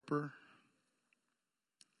paper.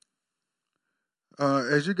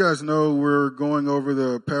 As you guys know, we're going over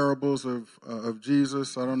the parables of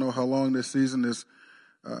Jesus. I don't know how long this season is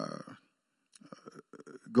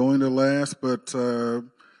going to last, but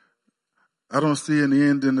I don't see an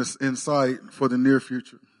end in sight for the near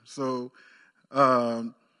future. So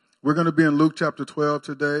we're going to be in Luke chapter 12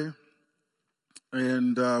 today,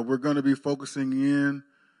 and we're going to be focusing in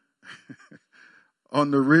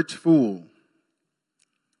on the rich fool.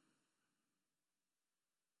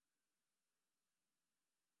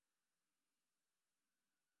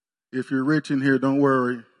 If you're rich in here, don't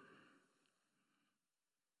worry.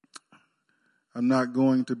 I'm not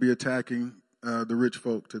going to be attacking the rich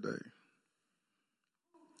folk today.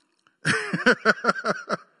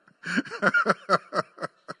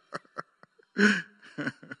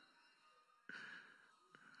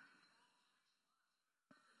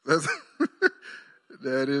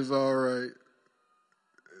 That is all right.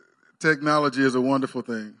 Technology is a wonderful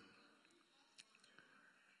thing.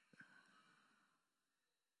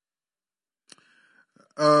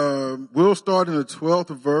 We'll start in the 12th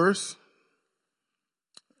verse.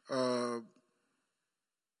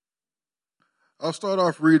 I'll start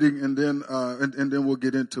off reading and then we'll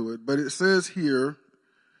get into it. But it says here,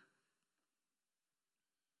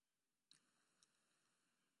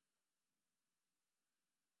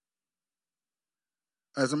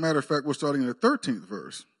 as a matter of fact, we're starting in the 13th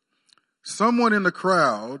verse. Someone in the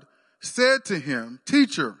crowd said to him,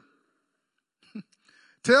 "Teacher,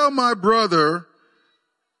 tell my brother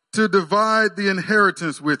to divide the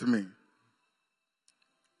inheritance with me."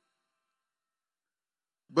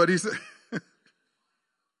 But he said,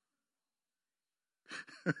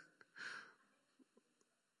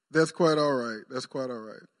 that's quite all right. That's quite all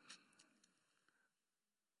right.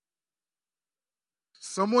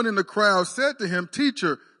 Someone in the crowd said to him,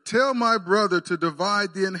 "Teacher, tell my brother to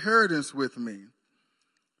divide the inheritance with me."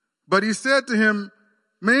 But he said to him,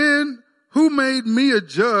 "Man, who made me a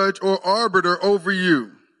judge or arbiter over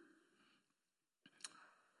you?"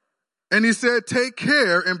 And he said, "Take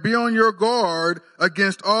care and be on your guard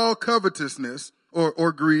against all covetousness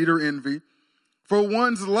or greed or envy. For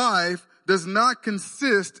one's life does not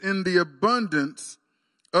consist in the abundance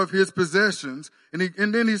of his possessions."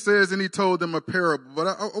 And then he says, and he told them a parable. But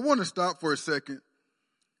I want to stop for a second,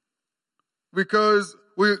 because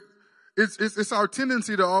it's our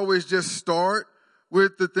tendency to always just start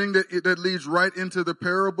with the thing that leads right into the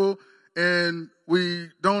parable, and we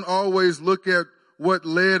don't always look at what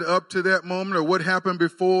led up to that moment or what happened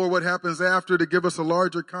before, what happens after, to give us a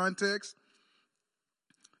larger context.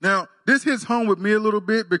 Now, this hits home with me a little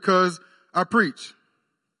bit because I preach,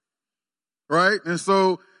 right? And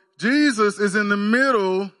so Jesus is in the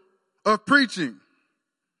middle of preaching.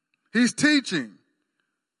 He's teaching.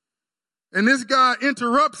 And this guy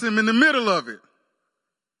interrupts him in the middle of it.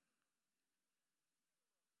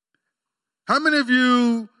 How many of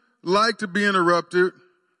you like to be interrupted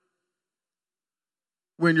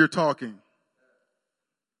when you're talking?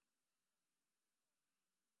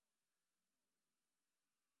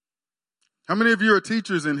 How many of you are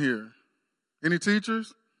teachers in here? Any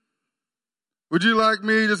teachers? Would you like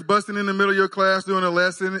me just busting in the middle of your class doing a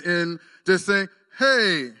lesson and just saying,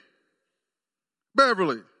 "Hey,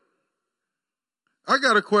 Beverly, I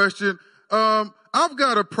got a question. I've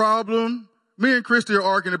got a problem. Me and Christy are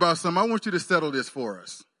arguing about something. I want you to settle this for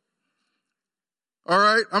us." All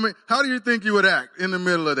right? I mean, how do you think you would act in the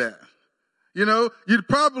middle of that? You know, you'd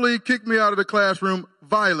probably kick me out of the classroom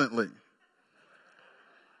violently,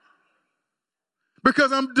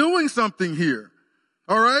 because I'm doing something here.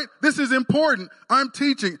 All right? This is important. I'm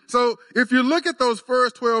teaching. So if you look at those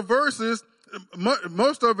first 12 verses,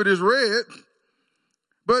 most of it is red,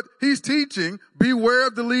 but he's teaching, beware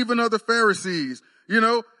of the leaven of the Pharisees. You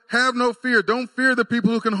know, have no fear. Don't fear the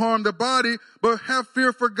people who can harm the body, but have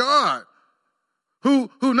fear for God, who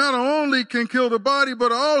not only can kill the body,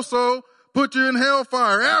 but also put you in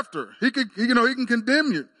hellfire after. He can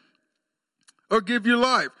condemn you or give you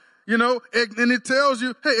life. You know, and it tells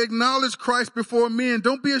you, hey, acknowledge Christ before men.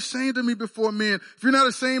 Don't be ashamed of me before men. If you're not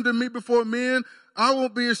ashamed of me before men, I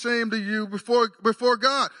won't be ashamed of you before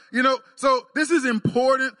God. You know, so this is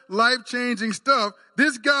important, life-changing stuff.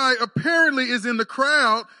 This guy apparently is in the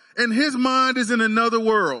crowd, and his mind is in another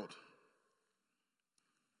world.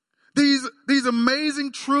 These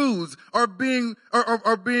amazing truths are being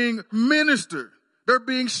ministered. They're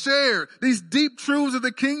being shared. These deep truths of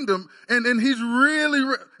the kingdom, and he's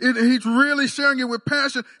really sharing it with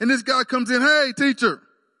passion. And this guy comes in, "Hey, teacher,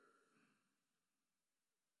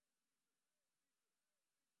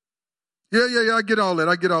 yeah, I get all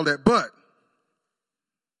that. But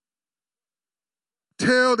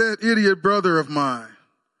tell that idiot brother of mine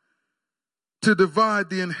to divide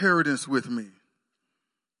the inheritance with me.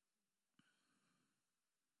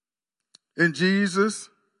 And Jesus,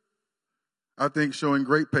 I think, showing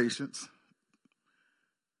great patience.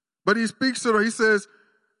 But he speaks to her, he says,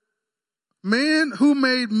 man, who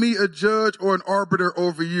made me a judge or an arbiter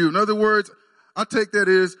over you? In other words, I take that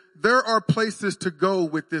as there are places to go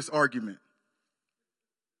with this argument.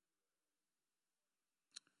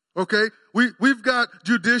 Okay? We've got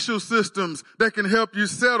judicial systems that can help you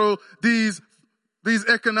settle these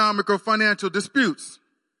economic or financial disputes.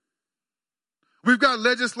 We've got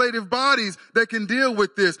legislative bodies that can deal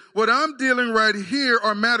with this. What I'm dealing right here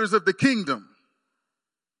are matters of the kingdom.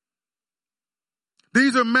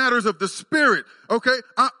 These are matters of the spirit, okay?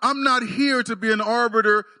 I'm not here to be an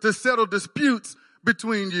arbiter to settle disputes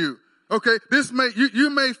between you, okay? You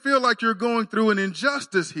may feel like you're going through an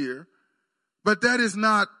injustice here, but that is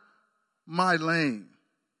not my lane.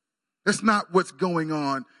 That's not what's going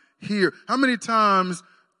on here. How many times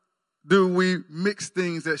do we mix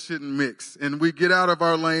things that shouldn't mix, and we get out of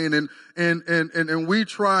our lane and we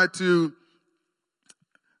try to,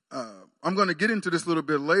 I'm going to get into this a little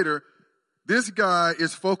bit later. This guy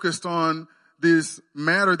is focused on this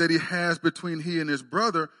matter that he has between he and his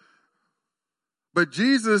brother, but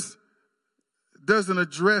Jesus doesn't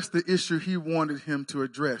address the issue he wanted him to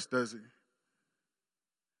address, does he?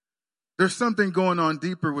 There's something going on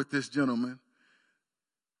deeper with this gentleman.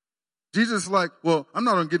 Jesus is like, well, I'm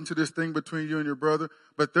not going to get into this thing between you and your brother,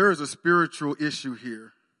 but there is a spiritual issue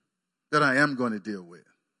here that I am going to deal with.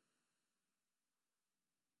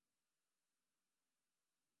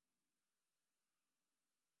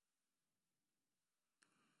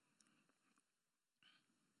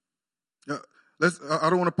 I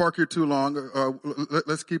don't want to park here too long.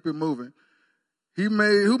 Let's keep it moving.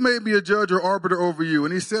 Who made me a judge or arbiter over you?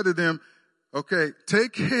 And he said to them, okay,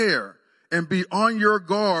 take care and be on your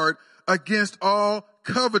guard against all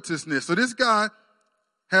covetousness. So this guy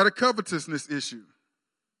had a covetousness issue.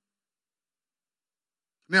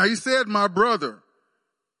 Now he said, my brother.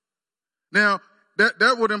 Now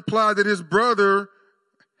that would imply that his brother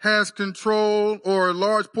has control or a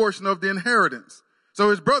large portion of the inheritance. So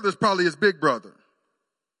his brother's probably his big brother.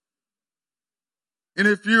 And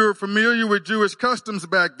if you're familiar with Jewish customs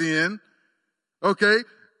back then, okay,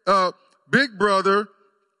 big brother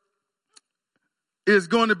is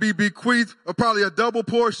going to be bequeathed probably a double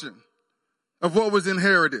portion of what was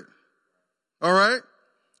inherited. All right?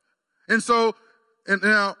 And so, and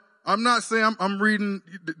now, I'm not saying I'm reading,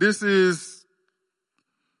 this is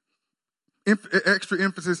extra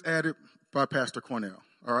emphasis added by Pastor Cornell.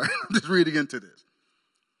 All right? I'm just reading into this.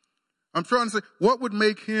 I'm trying to say, what would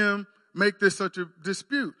make him make this such a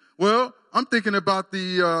dispute? Well, I'm thinking about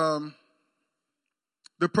the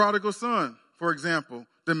prodigal son, for example,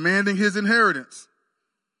 demanding his inheritance.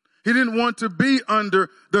 He didn't want to be under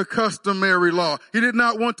the customary law. He did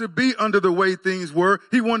not want to be under the way things were.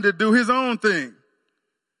 He wanted to do his own thing.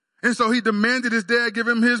 And so he demanded his dad give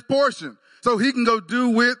him his portion so he can go do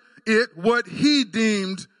with it what he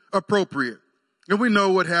deemed appropriate. And we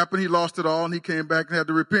know what happened. He lost it all and he came back and had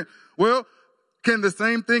to repent. Well, can the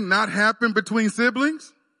same thing not happen between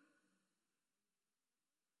siblings?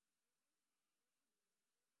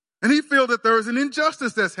 And he feels that there is an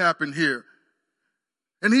injustice that's happened here.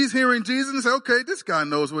 And he's hearing Jesus and say, okay, this guy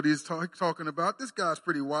knows what he's talking about. This guy's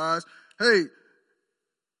pretty wise. Hey,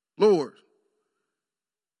 Lord,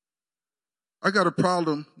 I got a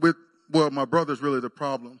problem with, well, my brother's really the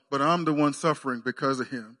problem, but I'm the one suffering because of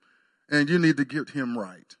him. And you need to get him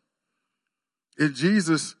right. And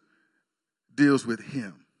Jesus deals with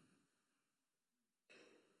him.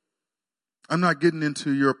 I'm not getting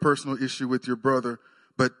into your personal issue with your brother,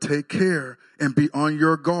 but take care and be on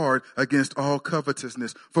your guard against all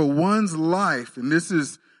covetousness. For one's life, and this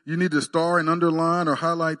is, you need to star and underline or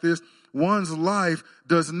highlight this, one's life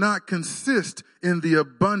does not consist in the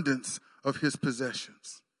abundance of his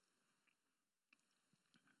possessions.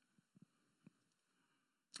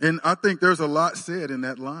 And I think there's a lot said in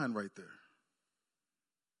that line right there.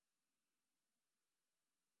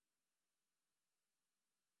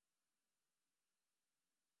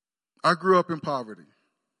 I grew up in poverty.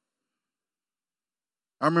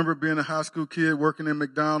 I remember being a high school kid, working in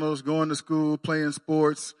McDonald's, going to school, playing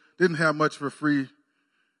sports, didn't have much free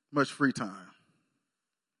time.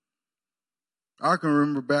 I can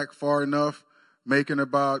remember back far enough, making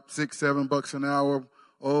about $6-7 an hour.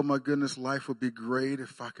 Oh my goodness, life would be great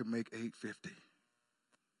if I could make $8.50.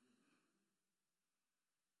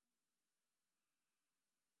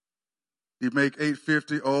 You make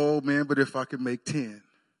 $8.50, oh man, but if I could make 10.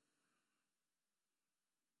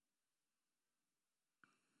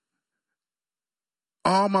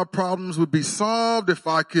 All my problems would be solved if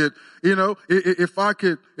I could, if I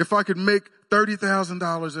could make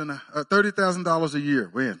 $30,000 a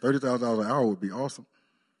year. Man, $30,000 an hour would be awesome.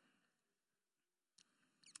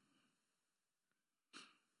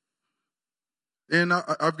 And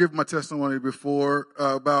I've given my testimony before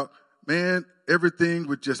about, man, everything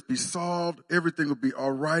would just be solved. Everything would be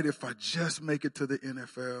all right if I just make it to the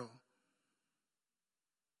NFL.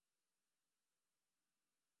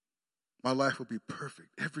 My life would be perfect.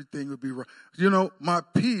 Everything would be right. My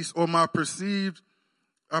peace or I perceived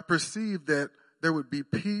that there would be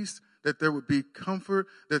peace, that there would be comfort,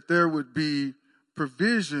 that there would be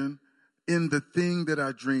provision in the thing that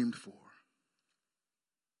I dreamed for.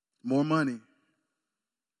 More money,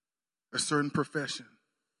 a certain profession,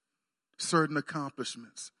 certain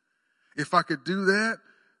accomplishments. If I could do that,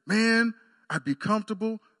 man, I'd be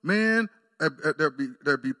comfortable. Man,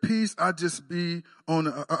 there'd be peace. I'd just be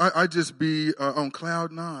on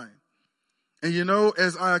cloud nine. And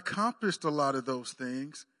as I accomplished a lot of those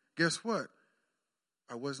things, guess what?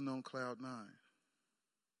 I wasn't on cloud nine.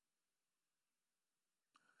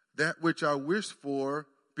 That which I wished for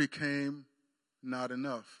became not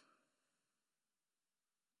enough.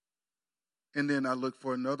 And then I looked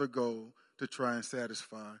for another goal to try and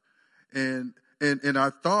satisfy. And I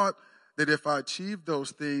thought that if I achieved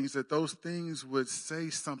those things, that those things would say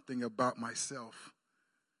something about myself.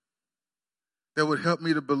 That would help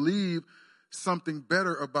me to believe something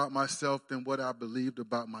better about myself than what I believed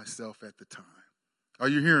about myself at the time. Are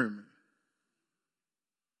you hearing me?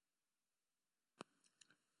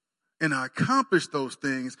 And I accomplished those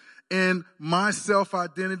things, and my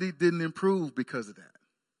self-identity didn't improve because of that.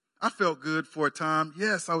 I felt good for a time.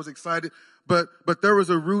 Yes, I was excited, but there was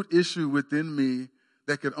a root issue within me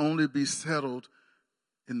that could only be settled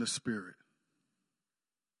in the Spirit.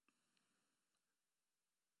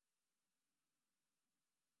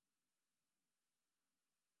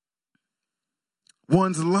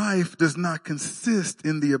 One's life does not consist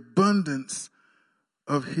in the abundance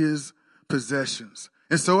of his possessions.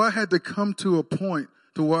 And so I had to come to a point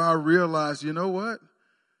to where I realized, you know what?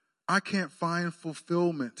 I can't find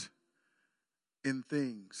fulfillment in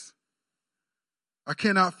things. I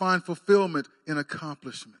cannot find fulfillment in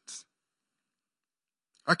accomplishments.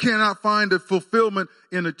 I cannot find a fulfillment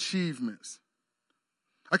in achievements.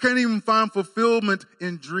 I can't even find fulfillment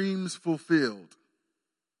in dreams fulfilled.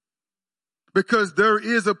 Because there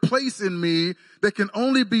is a place in me that can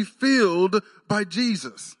only be filled by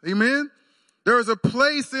Jesus. Amen? There is a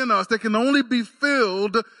place in us that can only be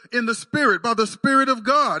filled in the Spirit, by the Spirit of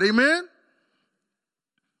God. Amen?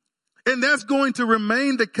 And that's going to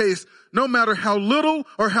remain the case no matter how little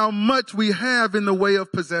or how much we have in the way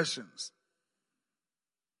of possessions.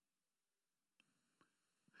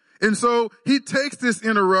 And so he takes this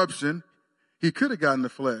interruption. He could have gotten the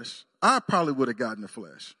flesh. I probably would have gotten the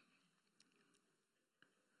flesh.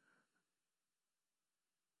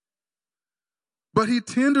 But he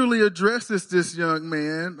tenderly addresses this young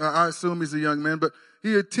man. I assume he's a young man, but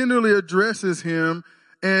he tenderly addresses him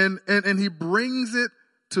and he brings it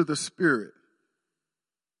to the Spirit,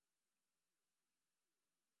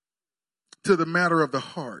 to the matter of the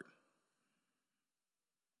heart.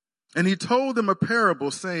 And he told them a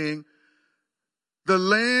parable saying, the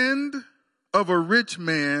land of a rich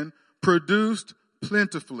man produced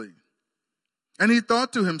plentifully. And he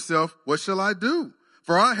thought to himself, what shall I do?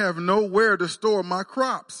 For I have nowhere to store my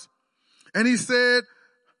crops. And he said,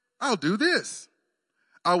 I'll do this.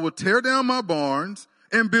 I will tear down my barns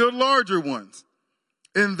and build larger ones.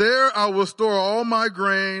 And there I will store all my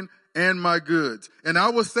grain and my goods. And I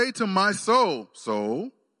will say to my soul, soul,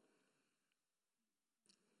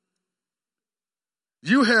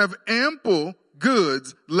 you have ample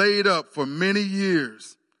goods laid up for many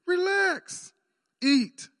years. Relax,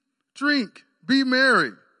 eat, drink, be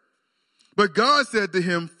merry. But God said to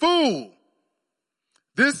him, fool,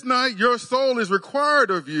 this night your soul is required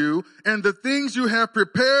of you, and the things you have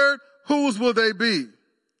prepared, whose will they be?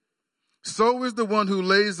 So is the one who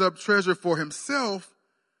lays up treasure for himself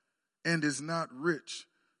and is not rich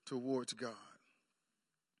towards God.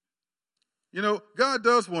 God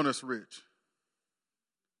does want us rich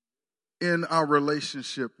in our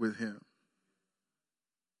relationship with him.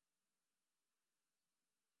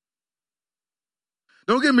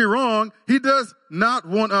 Don't get me wrong, he does not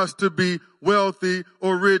want us to be wealthy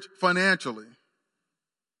or rich financially.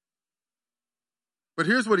 But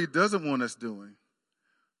here's what he doesn't want us doing: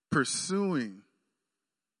 pursuing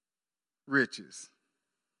riches.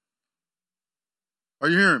 Are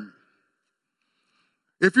you hearing me?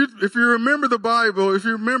 If you remember the Bible, if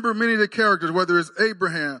you remember many of the characters, whether it's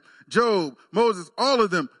Abraham, Job, Moses, all of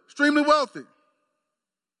them, extremely wealthy.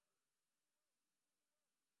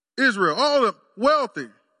 Israel, all of them wealthy.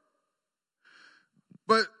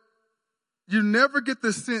 But you never get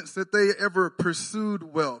the sense that they ever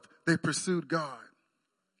pursued wealth. They pursued God.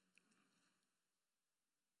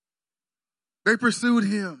 They pursued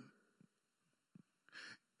him.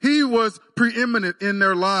 He was preeminent in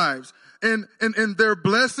their lives. And their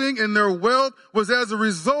blessing and their wealth was as a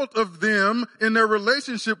result of them in their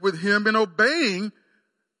relationship with him and obeying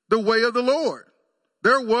the way of the Lord.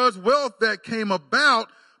 There was wealth that came about,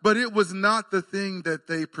 but it was not the thing that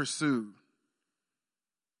they pursued.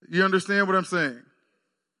 You understand what I'm saying?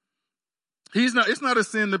 It's not a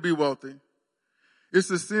sin to be wealthy. It's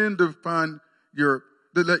a sin to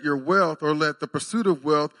let your wealth or let the pursuit of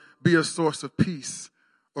wealth be a source of peace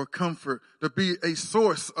or comfort, to be a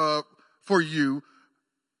source of for you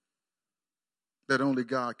that only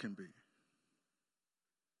God can be.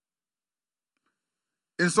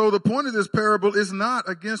 And so the point of this parable is not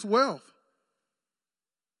against wealth.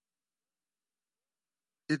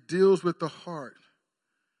 It deals with the heart.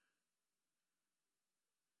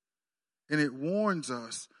 And it warns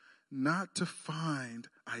us not to find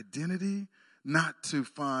identity, not to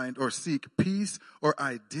find or seek peace or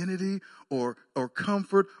identity or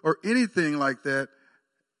comfort or anything like that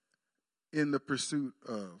in the pursuit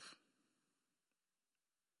of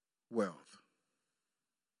wealth.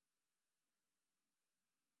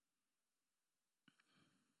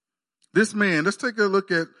 This man, let's take a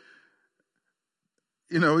look at,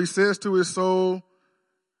 he says to his soul,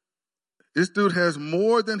 this dude has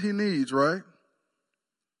more than he needs, right?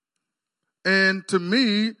 And to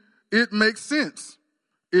me, it makes sense.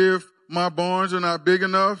 If my barns are not big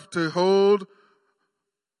enough to hold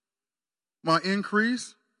my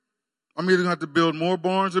increase, I'm either going to have to build more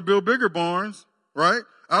barns or build bigger barns, right?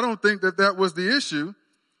 I don't think that was the issue.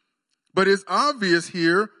 But it's obvious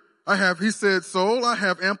here. He said, soul, I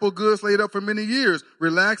have ample goods laid up for many years.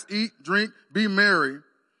 Relax, eat, drink, be merry.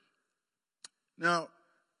 Now,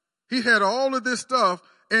 he had all of this stuff,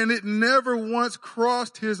 and it never once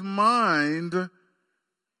crossed his mind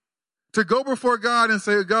to go before God and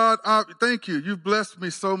say, God, thank you. You've blessed me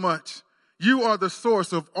so much. You are the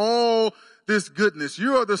source of all this goodness.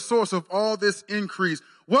 You are the source of all this increase.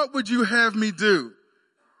 What would you have me do?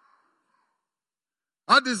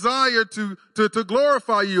 I desire to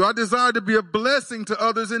glorify you. I desire to be a blessing to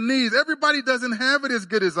others in need. Everybody doesn't have it as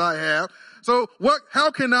good as I have. So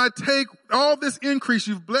how can I take all this increase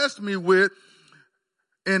you've blessed me with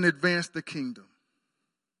and advance the kingdom?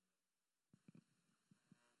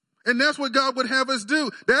 And that's what God would have us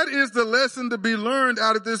do. That is the lesson to be learned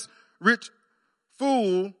out of this rich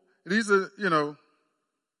fool.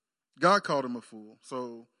 God called him a fool,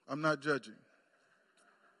 so I'm not judging.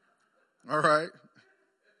 All right.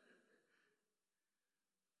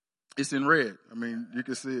 It's in red. I mean, you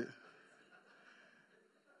can see it.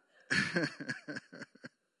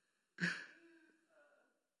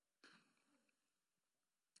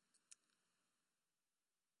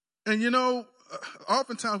 And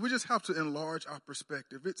oftentimes we just have to enlarge our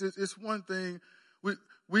perspective. It's one thing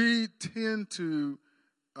we tend to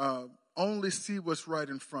only see what's right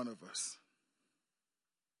in front of us.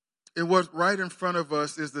 And what's right in front of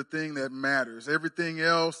us is the thing that matters. Everything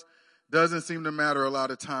else doesn't seem to matter a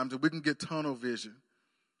lot of times, and we can get tunnel vision.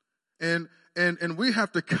 And we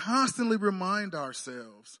have to constantly remind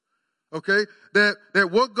ourselves, okay, that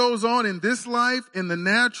what goes on in this life, in the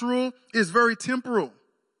natural, is very temporal.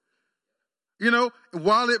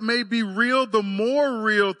 While it may be real, the more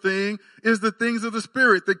real thing is the things of the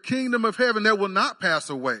Spirit, the kingdom of heaven that will not pass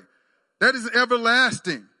away. That is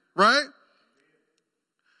everlasting, right?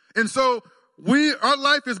 And so our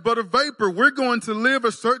life is but a vapor. We're going to live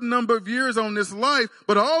a certain number of years on this life,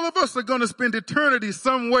 but all of us are going to spend eternity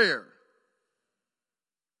somewhere.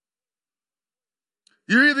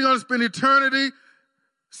 You're either going to spend eternity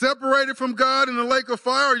separated from God in the lake of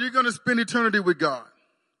fire, or you're going to spend eternity with God.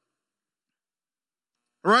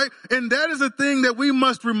 Right? And that is a thing that we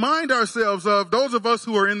must remind ourselves of, those of us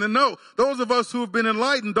who are in the know, those of us who have been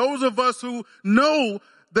enlightened, those of us who know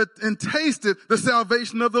and tasted the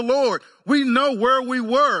salvation of the Lord. We know where we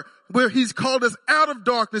were, where he's called us out of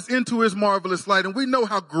darkness into his marvelous light. And we know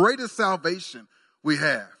how great a salvation we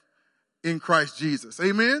have in Christ Jesus.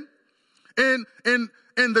 Amen? And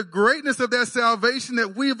the greatness of that salvation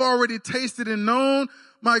that we've already tasted and known,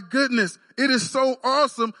 my goodness, it is so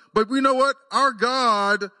awesome. But we know what? Our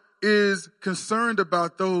God is concerned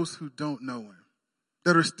about those who don't know him,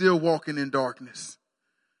 that are still walking in darkness,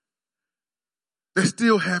 that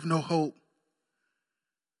still have no hope,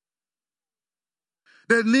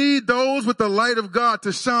 that need those with the light of God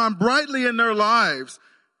to shine brightly in their lives,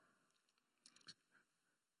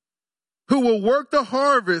 who will work the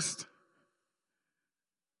harvest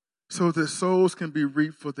so that souls can be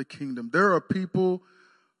reaped for the kingdom. There are people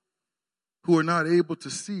who are not able to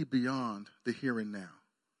see beyond the here and now.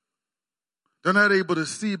 They're not able to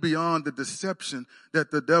see beyond the deception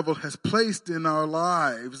that the devil has placed in our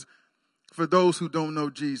lives for those who don't know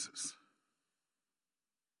Jesus.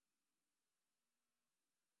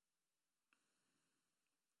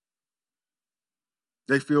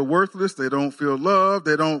 They feel worthless. They don't feel loved.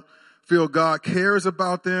 They don't feel God cares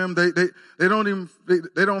about them. They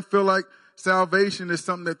don't feel like salvation is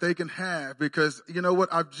something that they can have because, you know what,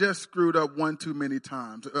 I've just screwed up one too many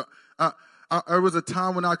times. There was a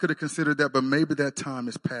time when I could have considered that, but maybe that time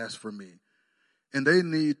is past for me. And they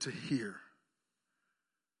need to hear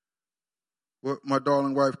what my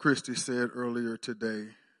darling wife Christy said earlier today.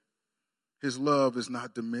 His love is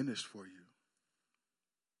not diminished for you.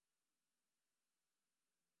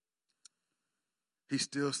 He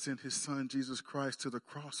still sent his son, Jesus Christ, to the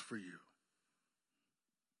cross for you.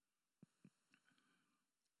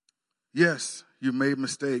 Yes, you made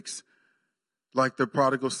mistakes like the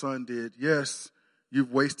prodigal son did. Yes,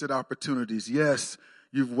 you've wasted opportunities. Yes,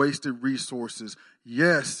 you've wasted resources.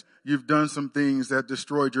 Yes, you've done some things that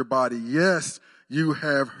destroyed your body. Yes, you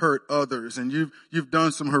have hurt others and you've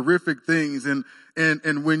done some horrific things. And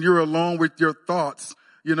when you're alone with your thoughts,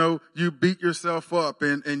 you know, you beat yourself up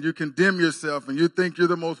and you condemn yourself and you think you're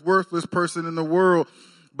the most worthless person in the world.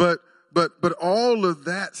 But all of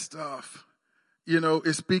that stuff, you know,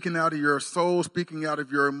 is speaking out of your soul, speaking out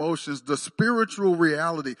of your emotions. The spiritual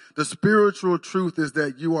reality, the spiritual truth is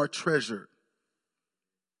that you are treasured.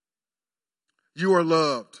 You are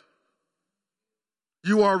loved.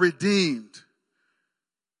 You are redeemed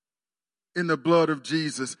in the blood of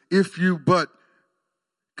Jesus if you but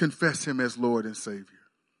confess him as Lord and Savior.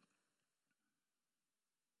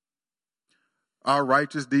 Our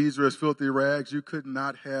righteous deeds are as filthy rags. You could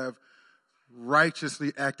not have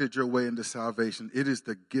righteously acted your way into salvation. It is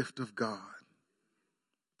the gift of God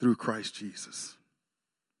through Christ Jesus.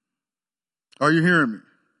 Are you hearing me?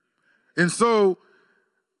 And so,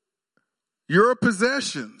 your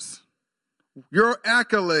possessions, your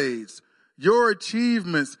accolades, your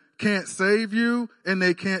achievements can't save you and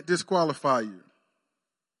they can't disqualify you.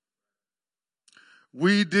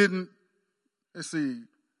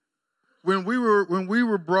 When we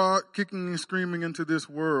were brought kicking and screaming into this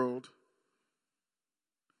world,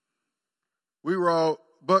 we were all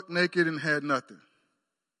buck naked and had nothing.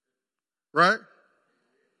 Right?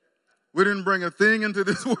 We didn't bring a thing into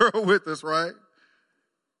this world with us, right?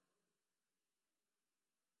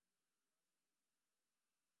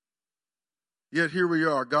 Yet here we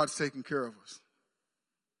are, God's taking care of us.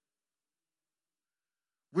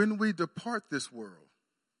 When we depart this world,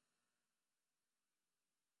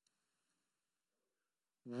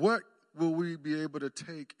 what will we be able to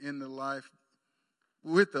take in the life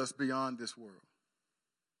with us beyond this world?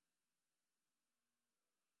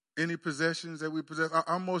 Any possessions that we possess?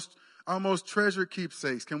 Our most treasured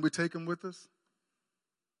keepsakes, can we take them with us?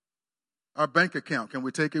 Our bank account, can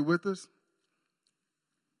we take it with us?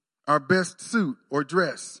 Our best suit or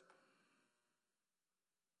dress?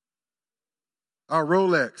 Our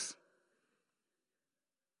Rolex?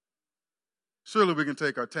 Surely we can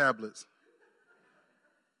take our tablets.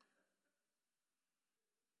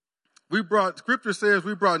 Scripture says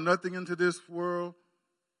we brought nothing into this world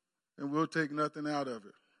and we'll take nothing out of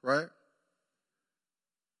it, right?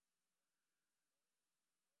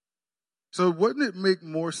 So wouldn't it make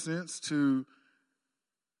more sense to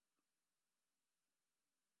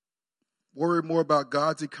worry more about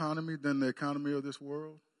God's economy than the economy of this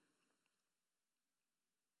world?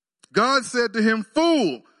 God said to him,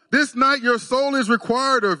 "Fool, this night your soul is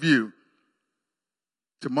required of you.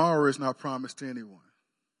 Tomorrow is not promised to anyone.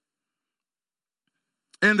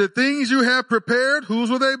 And the things you have prepared,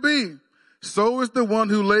 whose will they be? So is the one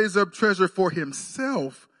who lays up treasure for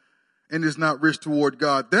himself and is not rich toward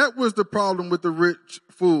God." That was the problem with the rich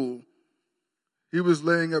fool. He was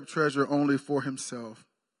laying up treasure only for himself.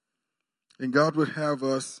 And God would have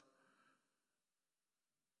us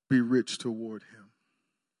be rich toward him.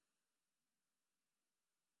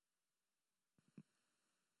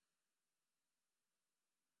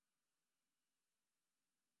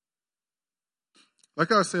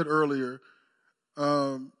 Like I said earlier,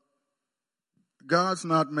 God's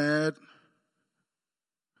not mad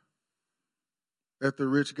at the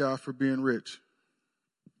rich guy for being rich.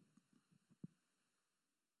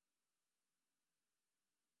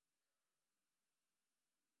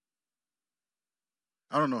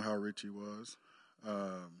 I don't know how rich he was.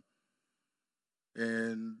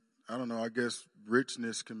 And I don't know, I guess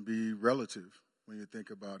richness can be relative when you think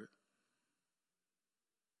about it.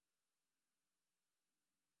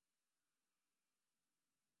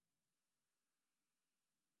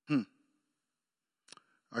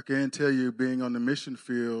 I can tell you, being on the mission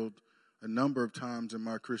field a number of times in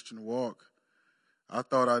my Christian walk, I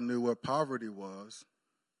thought I knew what poverty was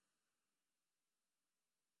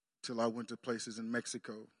till I went to places in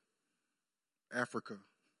Mexico, Africa,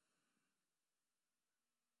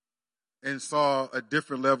 and saw a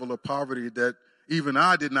different level of poverty that even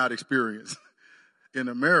I did not experience in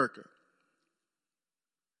America.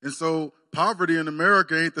 And so poverty in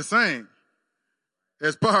America ain't the same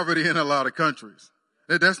as poverty in a lot of countries.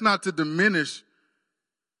 That's not to diminish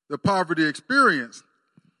the poverty experience.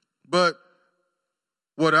 But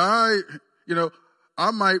what I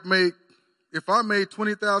might make, if I made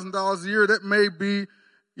 $20,000 a year, that may be,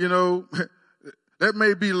 that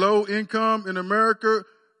may be low income in America.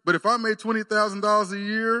 But if I made $20,000 a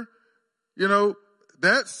year,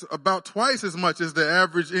 that's about twice as much as the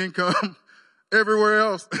average income everywhere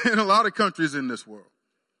else in a lot of countries in this world.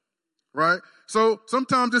 Right? So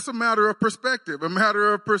sometimes it's a matter of perspective, a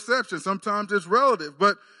matter of perception. Sometimes it's relative.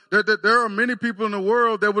 But there are many people in the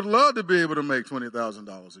world that would love to be able to make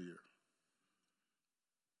 $20,000 a year.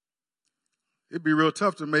 It'd be real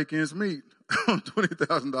tough to make ends meet on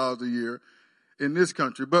 $20,000 a year in this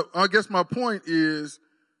country. But I guess my point is,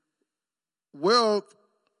 wealth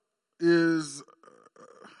is,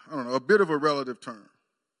 a bit of a relative term.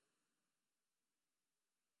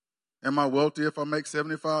 Am I wealthy if I make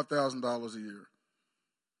 $75,000 a year?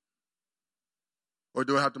 Or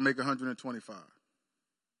do I have to make $125,000?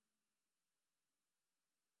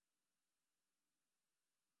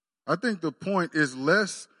 I think the point is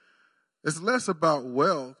less about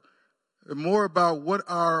wealth and more about what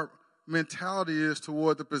our mentality is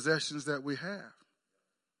toward the possessions that we have.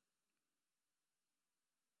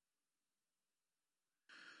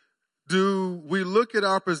 Do we look at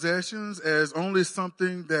our possessions as only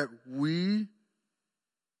something that we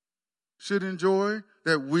should enjoy,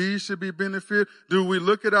 that we should be benefited? Do we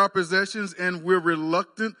look at our possessions and we're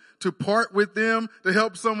reluctant to part with them to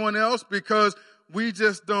help someone else because we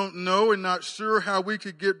just don't know and not sure how we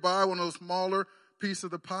could get by on a smaller piece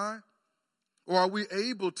of the pie? Or are we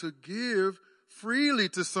able to give freely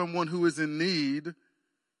to someone who is in need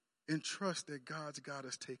and trust that God's got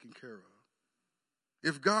us taken care of?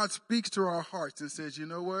 If God speaks to our hearts and says, you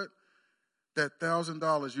know what? That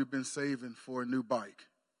 $1,000 you've been saving for a new bike,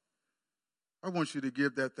 I want you to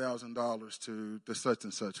give that $1,000 to the such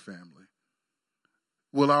and such family.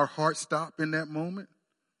 Will our heart stop in that moment?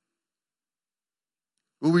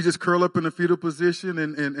 Will we just curl up in a fetal position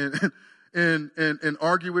and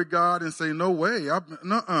argue with God and say, no way,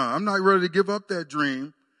 I'm not ready to give up that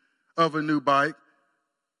dream of a new bike?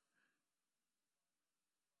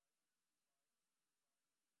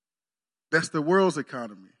 That's the world's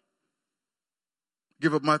economy.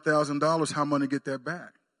 Give up my $1,000, how am I going to get that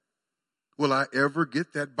back? Will I ever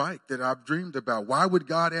get that bike that I've dreamed about? Why would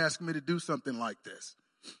God ask me to do something like this?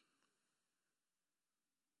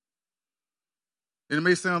 And it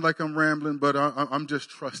may sound like I'm rambling, but I'm just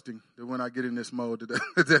trusting that when I get in this mode,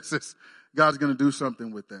 God's going to do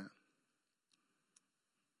something with that.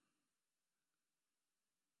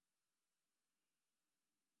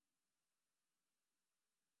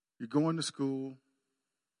 You're going to school,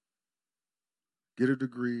 get a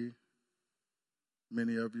degree,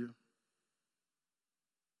 many of you.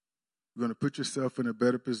 You're going to put yourself in a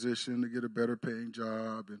better position to get a better paying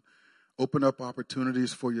job and open up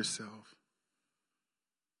opportunities for yourself.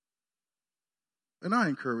 And I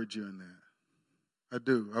encourage you in that. I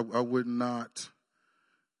do. I would not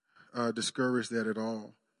discourage that at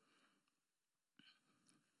all.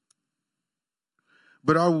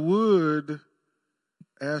 But I would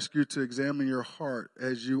ask you to examine your heart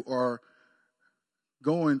as you are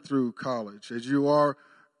going through college, as you are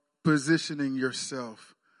positioning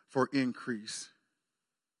yourself for increase.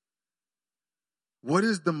 What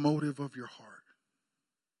is the motive of your heart?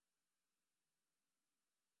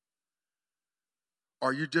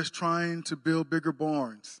 Are you just trying to build bigger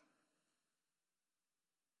barns?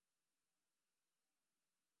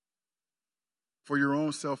 For your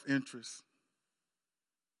own self-interest?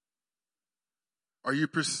 Are you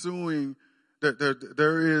pursuing that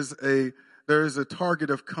there is a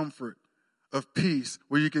target of comfort, of peace,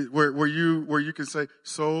 where you can say,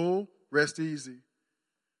 soul, rest easy.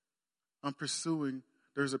 I'm pursuing.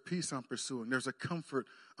 There's a peace I'm pursuing. There's a comfort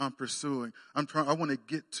I'm pursuing. I want to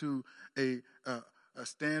get to a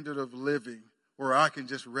standard of living where I can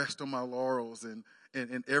just rest on my laurels and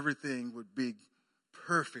everything would be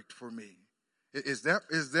perfect for me. Is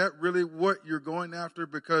that really what you're going after?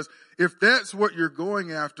 Because if that's what you're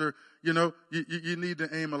going after, you need to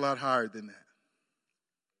aim a lot higher than that.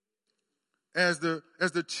 As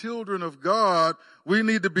the children of God, we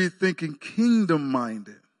need to be thinking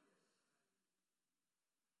kingdom-minded.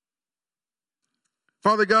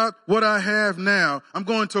 Father God, what I have now, I'm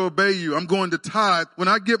going to obey you. I'm going to tithe. When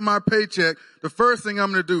I get my paycheck, the first thing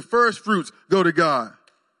I'm going to do, first fruits, go to God.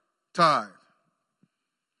 Tithe.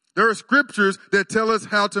 There are scriptures that tell us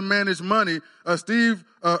how to manage money. Steve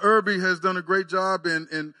Irby has done a great job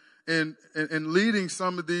in leading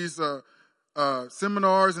some of these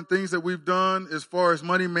seminars and things that we've done as far as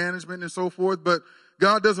money management and so forth. But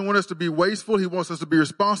God doesn't want us to be wasteful. He wants us to be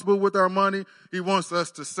responsible with our money. He wants us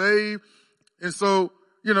to save. And so,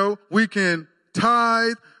 we can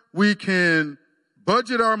tithe, we can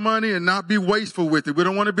budget our money and not be wasteful with it. We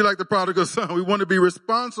don't want to be like the prodigal son. We want to be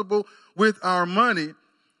responsible with our money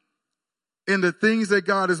in the things that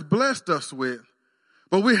God has blessed us with.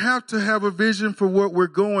 But we have to have a vision for what we're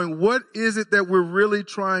going. What is it that we're really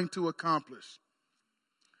trying to accomplish?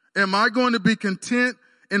 Am I going to be content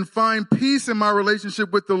and find peace in my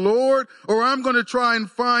relationship with the Lord, or I'm going to try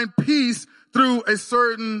and find peace through a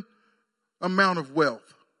certain amount of wealth?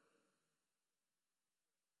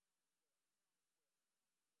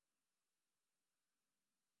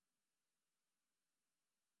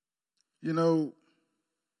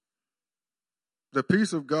 The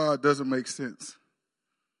peace of God doesn't make sense.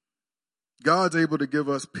 God's able to give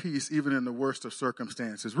us peace even in the worst of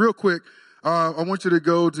circumstances. Real quick, I want you to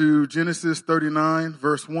go to Genesis 39,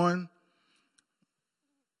 verse 1.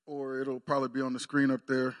 Or it'll probably be on the screen up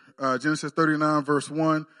there. Genesis 39, verse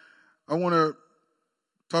 1. I want to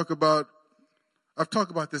I've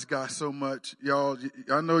talked about this guy so much. Y'all,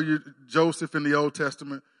 I know Joseph in the Old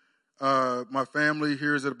Testament. My family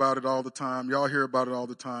hears about it all the time. Y'all hear about it all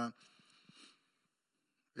the time.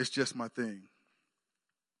 It's just my thing.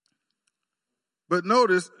 But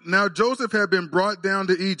notice, now Joseph had been brought down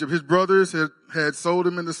to Egypt. His brothers had sold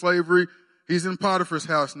him into slavery. He's in Potiphar's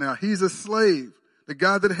house now. He's a slave. The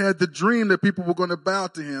guy that had the dream that people were going to bow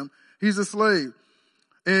to him, he's a slave.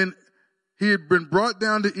 And he had been brought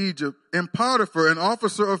down to Egypt, and Potiphar, an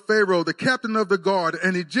officer of Pharaoh, the captain of the guard,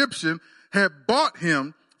 an Egyptian, had bought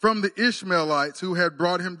him from the Ishmaelites who had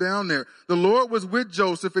brought him down there. The Lord was with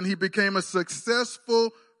Joseph, and he became a successful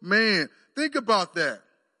man. Think about that.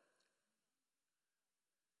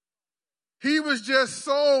 He was just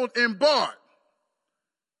sold and bought.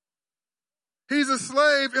 He's a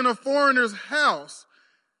slave in a foreigner's house,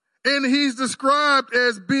 and he's described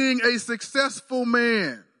as being a successful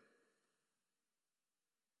man.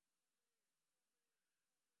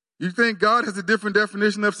 You think God has a different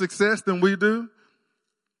definition of success than we do?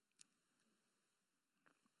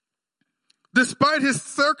 Despite his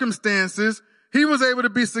circumstances, he was able to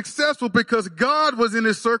be successful because God was in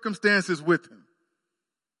his circumstances with him.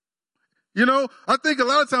 I think a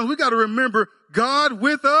lot of times we got to remember God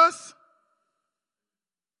with us,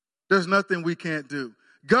 there's nothing we can't do.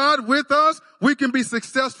 God with us, we can be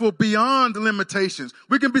successful beyond limitations.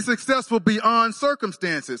 We can be successful beyond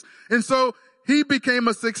circumstances. And so he became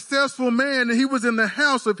a successful man, and he was in the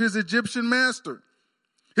house of his Egyptian master.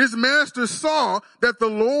 His master saw that the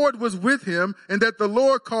Lord was with him and that the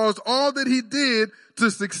Lord caused all that he did to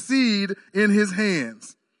succeed in his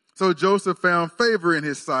hands. So Joseph found favor in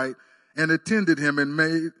his sight and attended him,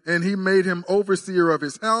 and he made him overseer of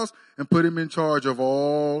his house and put him in charge of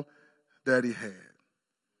all that he had.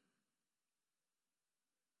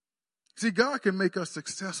 See, God can make us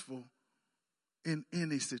successful in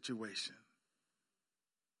any situation,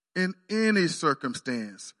 in any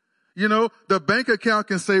circumstance. The bank account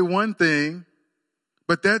can say one thing,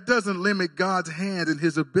 but that doesn't limit God's hand and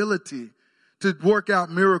his ability to work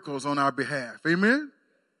out miracles on our behalf. Amen?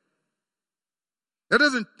 That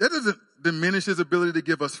doesn't diminish his ability to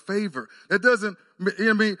give us favor.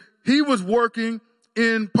 He was working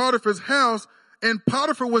in Potiphar's house, and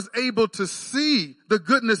Potiphar was able to see the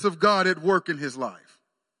goodness of God at work in his life.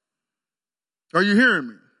 Are you hearing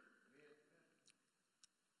me?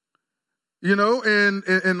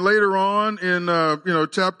 And later on in,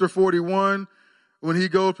 chapter 41, when he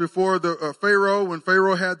goes before the Pharaoh, when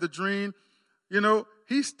Pharaoh had the dream,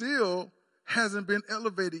 he still hasn't been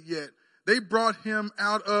elevated yet. They brought him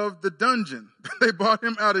out of the dungeon. They brought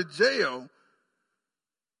him out of jail.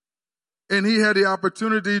 And he had the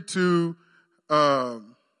opportunity to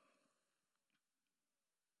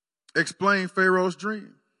explain Pharaoh's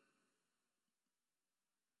dream.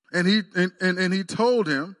 And he told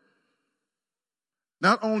him,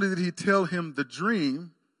 not only did he tell him the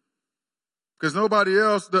dream, because nobody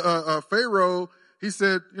else, Pharaoh, he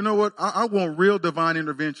said, you know what, I want real divine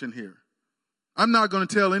intervention here. I'm not going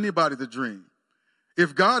to tell anybody the dream.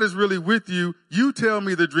 If God is really with you, you tell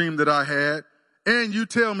me the dream that I had, and you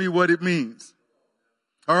tell me what it means.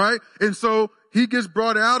 All right? And so he gets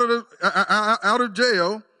brought out of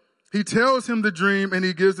jail, He tells him the dream and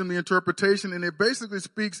he gives him the interpretation, and it basically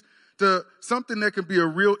speaks to something that can be a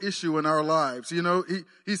real issue in our lives. You know,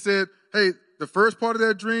 he said, hey, the first part of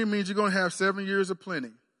that dream means you're going to have 7 years of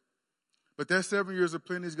plenty. But that 7 years of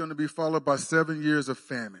plenty is going to be followed by 7 years of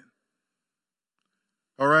famine.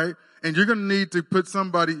 All right? And you're going to need to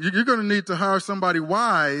you're going to need to hire somebody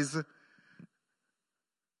wise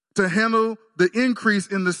to handle the increase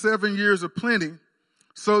in the 7 years of plenty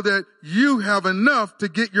so that you have enough to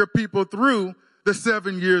get your people through the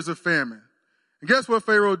 7 years of famine. And guess what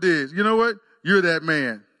Pharaoh did? You know what? You're that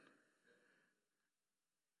man.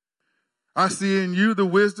 I see in you the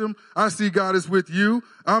wisdom. I see God is with you.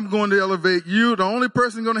 I'm going to elevate you. The only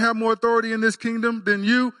person going to have more authority in this kingdom than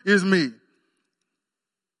you is me.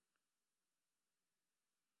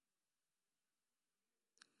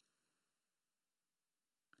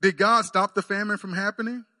 Did God stop the famine from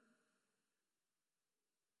happening?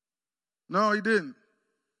 No, he didn't.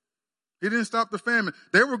 He didn't stop the famine.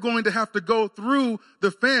 They were going to have to go through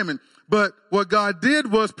the famine. But what God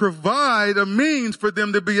did was provide a means for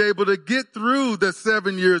them to be able to get through the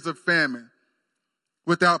 7 years of famine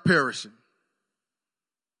without perishing.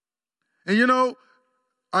 And you know,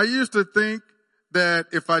 I used to think that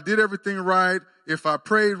if I did everything right, if I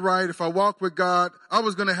prayed right, if I walked with God, I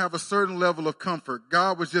was going to have a certain level of comfort.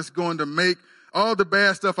 God was just going to make all the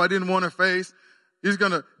bad stuff I didn't want to face. He's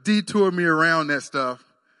going to detour me around that stuff.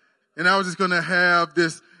 And I was just going to have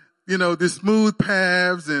this, you know, this smooth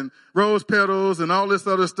paths and rose petals and all this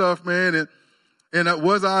other stuff, man. And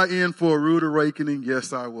was I in for a rude awakening?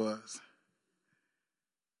 Yes, I was.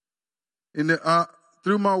 And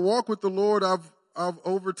through my walk with the Lord, I've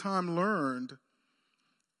over time learned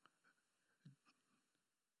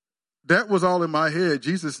that was all in my head.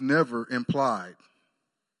 Jesus never implied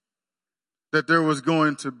that there was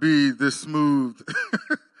going to be this smooth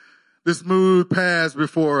this smooth path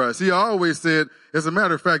before us. He always said, as a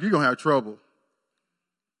matter of fact, you're going to have trouble.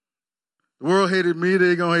 The world hated me,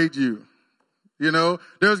 they're going to hate you. You know,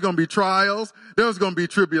 there's going to be trials. There's going to be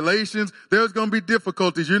tribulations. There's going to be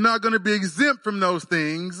difficulties. You're not going to be exempt from those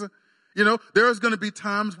things. You know, there's going to be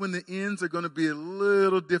times when the ends are going to be a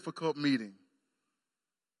little difficult meeting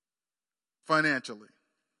financially.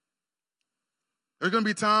 There's going to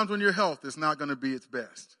be times when your health is not going to be its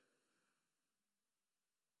best.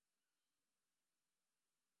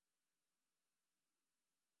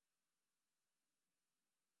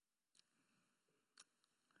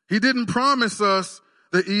 He didn't promise us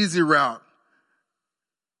the easy route.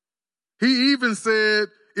 He even said,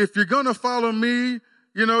 if you're going to follow me,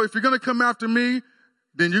 you know, if you're going to come after me,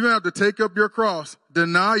 then you're going to have to take up your cross,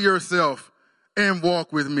 deny yourself, and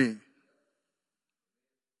walk with me.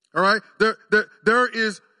 All right? There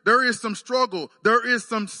is some struggle. There is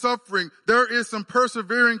some suffering. There is some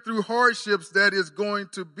persevering through hardships that is going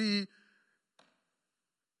to be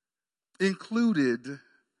included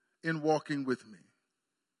in walking with me.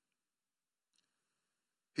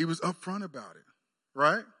 He was upfront about it,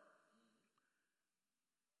 right?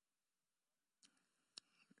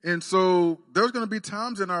 And so there's going to be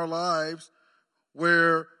times in our lives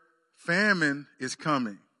where famine is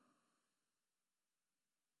coming.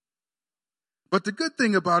 But the good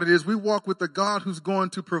thing about it is we walk with a God who's going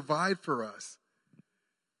to provide for us.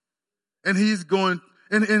 And he's going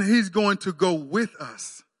to go with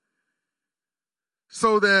us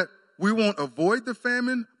so that we won't avoid the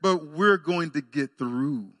famine, but we're going to get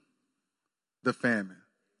through the famine.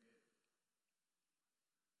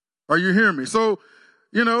 Are you hearing me? So,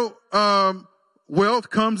 you know, wealth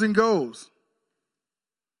comes and goes.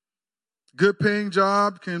 Good paying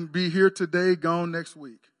job can be here today, gone next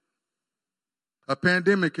week. A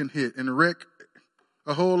pandemic can hit and wreck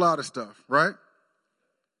a whole lot of stuff, right?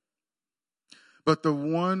 But the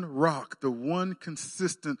one rock, the one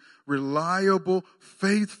consistent, reliable,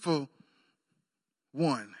 faithful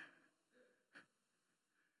one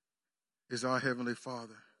is our Heavenly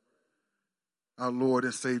Father, our Lord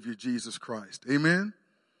and Savior, Jesus Christ. Amen?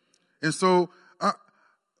 And so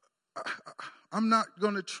I'm not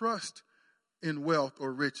going to trust in wealth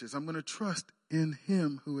or riches. I'm going to trust in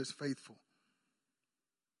Him who is faithful.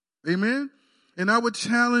 Amen? And I would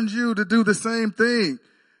challenge you to do the same thing.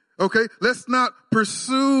 Okay, let's not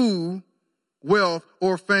pursue wealth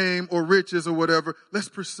or fame or riches or whatever. Let's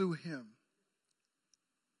pursue Him.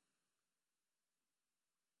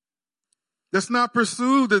 Let's not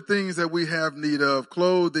pursue the things that we have need of,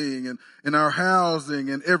 clothing and our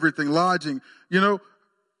housing and everything, lodging. You know,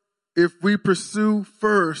 if we pursue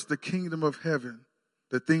first the kingdom of heaven,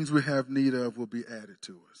 the things we have need of will be added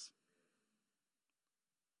to us.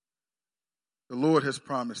 The Lord has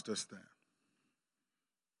promised us that.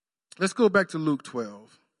 Let's go back to Luke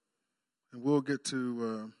 12. And we'll get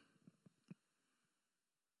to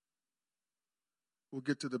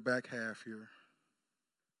the back half here.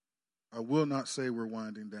 I will not say we're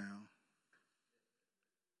winding down.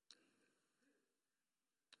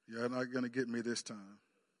 You're not going to get me this time.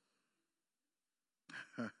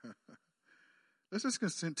 Let's just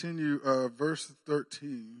continue verse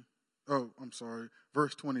 13. Oh, I'm sorry,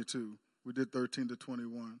 verse 22. We did 13 to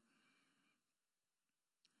 21.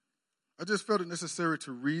 I just felt it necessary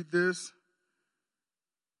to read this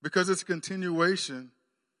because it's a continuation,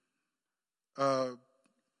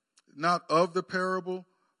 not of the parable,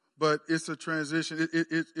 but it's a transition.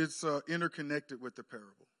 It's interconnected with the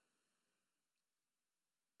parable.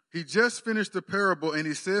 He just finished the parable and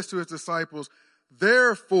he says to his disciples,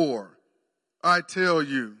 "Therefore, I tell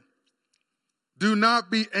you, do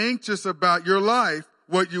not be anxious about your life,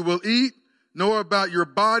 what you will eat, nor about your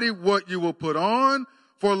body, what you will put on.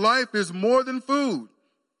 For life is more than food,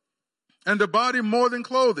 and the body more than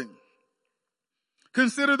clothing.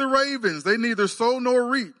 Consider the ravens. They neither sow nor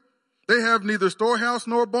reap. They have neither storehouse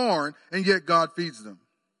nor barn, and yet God feeds them.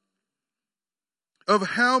 Of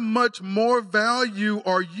how much more value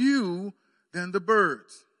are you than the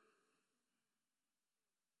birds?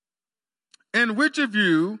 And which of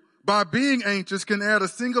you, by being anxious, can add a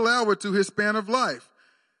single hour to his span of life?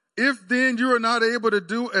 If then you are not able to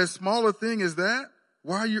do as small a thing as that,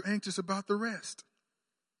 why are you anxious about the rest?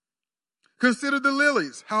 Consider the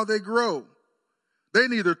lilies, how they grow. They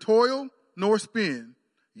neither toil nor spin.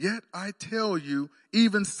 Yet I tell you,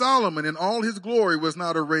 even Solomon in all his glory was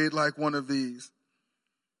not arrayed like one of these.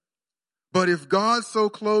 But if God so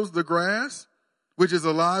clothes the grass, which is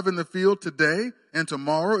alive in the field today and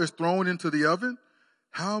tomorrow is thrown into the oven,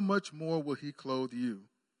 how much more will he clothe you,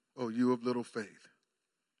 O you of little faith?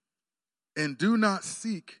 And do not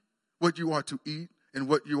seek what you are to eat and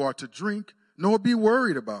what you are to drink, nor be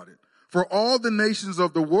worried about it. For all the nations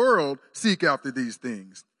of the world seek after these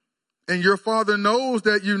things. And your Father knows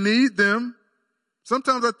that you need them.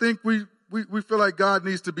 Sometimes I think we feel like God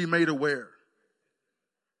needs to be made aware.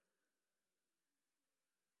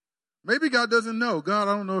 Maybe God doesn't know. God,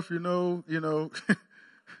 I don't know if you know,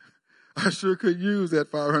 I sure could use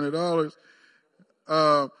that $500.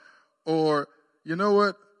 Or, you know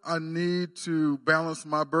what? I need to balance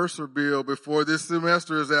my bursar bill before this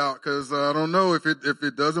semester is out because I don't know if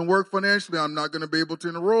it doesn't work financially, I'm not going to be able to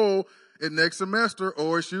enroll in next semester.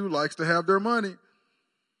 OSU likes to have their money.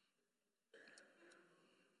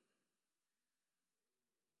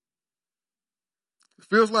 It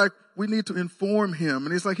feels like we need to inform him,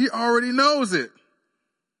 and it's like he already knows it.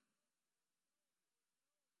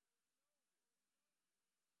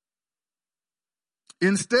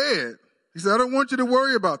 Instead, he said, I don't want you to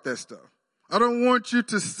worry about that stuff. I don't want you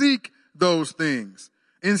to seek those things.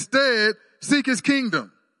 Instead, seek his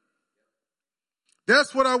kingdom.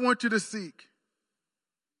 That's what I want you to seek.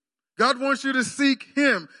 God wants you to seek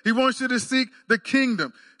him. He wants you to seek the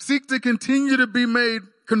kingdom. Seek to continue to be made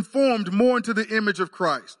conformed more into the image of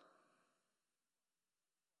Christ.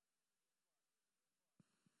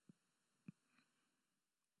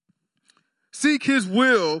 Seek his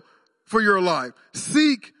will for your life.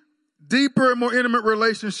 Seek deeper and more intimate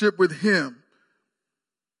relationship with him.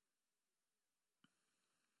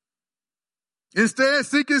 Instead,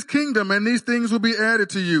 seek his kingdom and these things will be added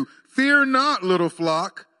to you. Fear not, little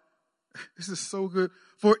flock. This is so good.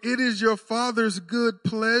 For it is your Father's good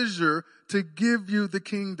pleasure to give you the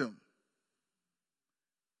kingdom.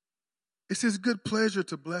 It's his good pleasure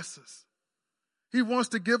to bless us. He wants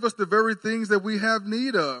to give us the very things that we have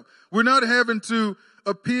need of. We're not having to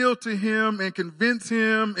appeal to him and convince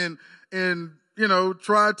him and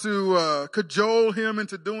try to cajole him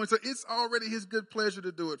into doing so. It's already his good pleasure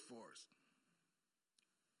to do it for us.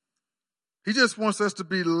 He just wants us to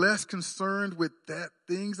be less concerned with that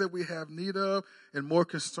things that we have need of and more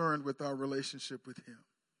concerned with our relationship with him.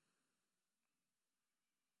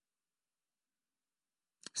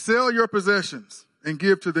 Sell your possessions and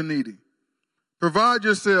give to the needy. Provide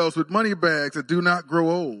yourselves with money bags that do not grow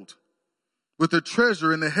old, with a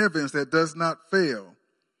treasure in the heavens that does not fail,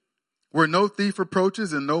 where no thief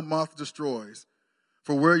approaches and no moth destroys.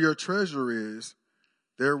 For where your treasure is,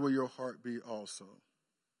 there will your heart be also.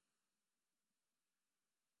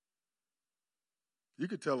 You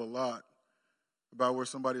could tell a lot about where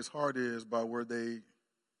somebody's heart is by where they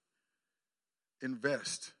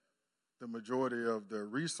invest the majority of their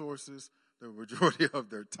resources, the majority of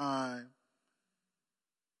their time.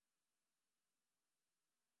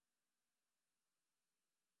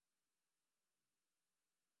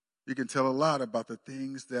 You can tell a lot about the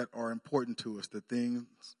things that are important to us, the things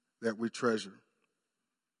that we treasure.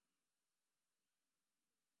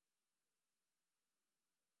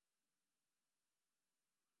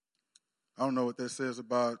 I don't know what that says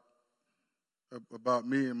about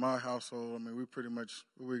me and my household. I mean, we pretty much,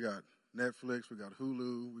 we got Netflix, we got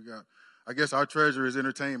Hulu, we got, I guess our treasure is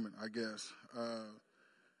entertainment, I guess.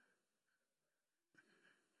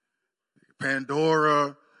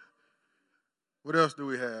 Pandora. What else do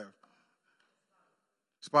we have?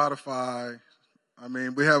 Spotify. I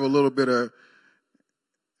mean, we have a little bit of,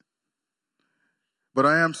 but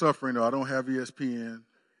I am suffering though. I don't have ESPN.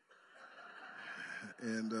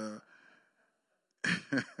 And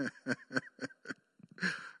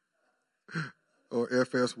or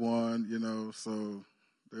FS1, you know, so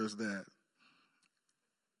there's that.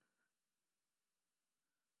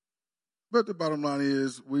 But the bottom line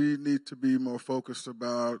is we need to be more focused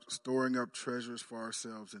about storing up treasures for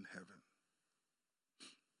ourselves in heaven.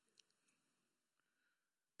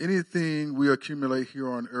 Anything we accumulate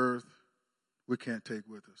here on earth, we can't take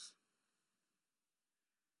with us.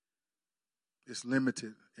 It's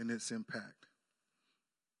limited in its impact.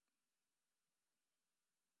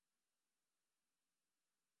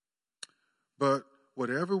 But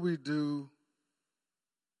whatever we do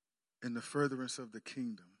in the furtherance of the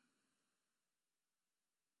kingdom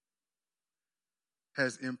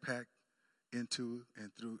has impact into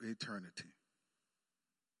and through eternity.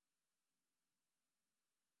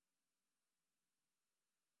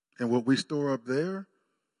 And what we store up there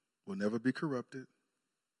will never be corrupted,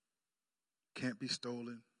 can't be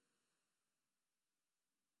stolen.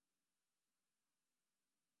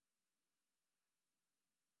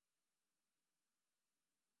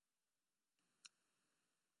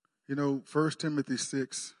 You know, 1 Timothy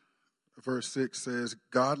 6, verse 6 says,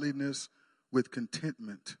 godliness with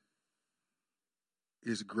contentment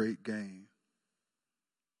is great gain.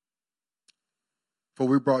 For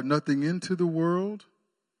we brought nothing into the world,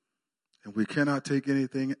 and we cannot take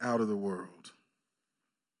anything out of the world.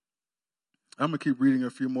 I'm going to keep reading a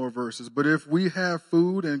few more verses. But if we have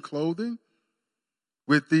food and clothing,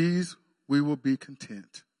 with these we will be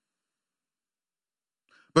content.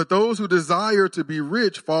 But those who desire to be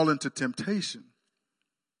rich fall into temptation,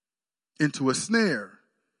 into a snare,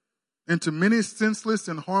 into many senseless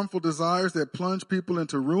and harmful desires that plunge people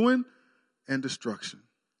into ruin and destruction.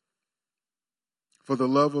 For the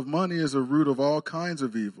love of money is a root of all kinds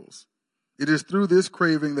of evils. It is through this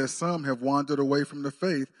craving that some have wandered away from the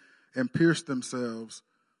faith and pierced themselves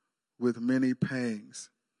with many pangs.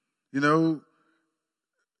 You know,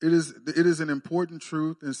 it is an important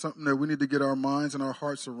truth and something that we need to get our minds and our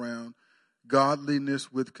hearts around.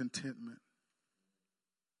 Godliness with contentment.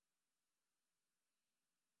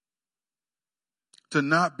 To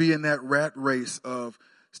not be in that rat race of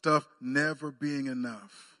stuff never being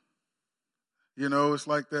enough. You know, it's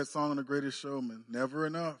like that song on The Greatest Showman, never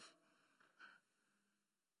enough.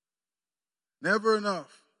 Never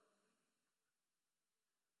enough.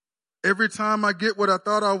 Every time I get what I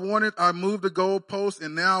thought I wanted, I move the goalpost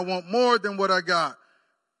and now I want more than what I got.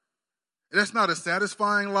 That's not a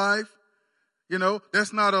satisfying life. You know,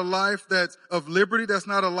 that's not a life that's of liberty. That's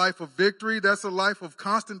not a life of victory. That's a life of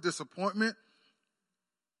constant disappointment.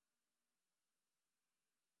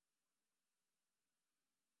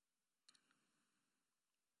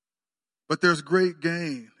 But there's great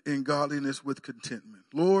gain in godliness with contentment.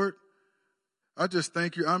 Lord, I just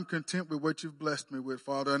thank you. I'm content with what you've blessed me with,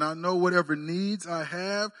 Father. And I know whatever needs I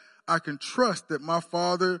have, I can trust that my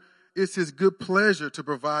Father, it's his good pleasure to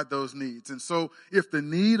provide those needs. And so if the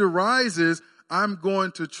need arises, I'm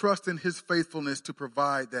going to trust in his faithfulness to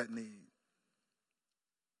provide that need.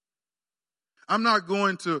 I'm not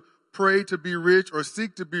going to pray to be rich or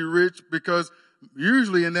seek to be rich because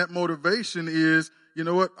usually in that motivation is, you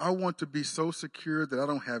know what, I want to be so secure that I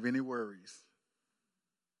don't have any worries.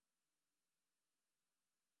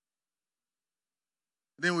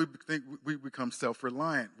 Then we think we become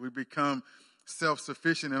self-reliant. We become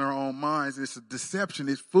self-sufficient in our own minds. It's a deception.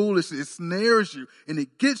 It's foolish. It snares you and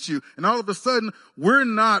it gets you. And all of a sudden, we're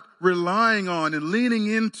not relying on and leaning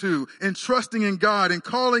into and trusting in God and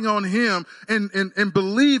calling on him and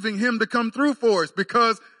believing him to come through for us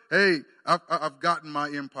because, hey, I've gotten my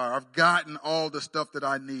empire. I've gotten all the stuff that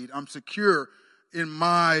I need. I'm secure in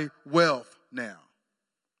my wealth now.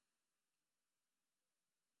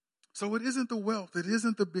 So it isn't the wealth. It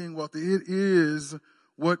isn't the being wealthy. It is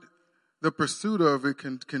what the pursuit of it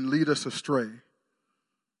can lead us astray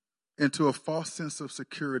into a false sense of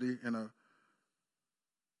security and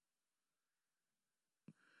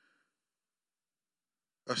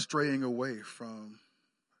a straying away from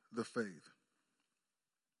the faith.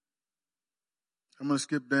 I'm going to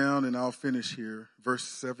skip down and I'll finish here. Verse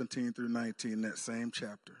 17 through 19, that same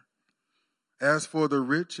chapter. As for the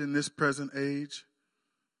rich in this present age,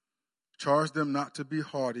 charge them not to be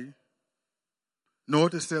haughty, nor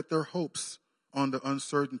to set their hopes on the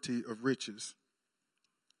uncertainty of riches,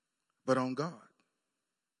 but on God,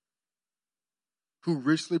 who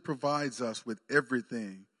richly provides us with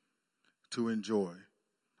everything to enjoy.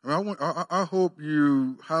 I hope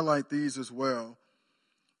you highlight these as well.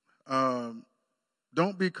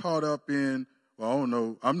 Don't be caught up in, well, I don't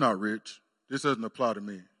know, I'm not rich. This doesn't apply to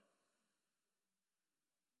me.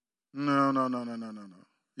 No.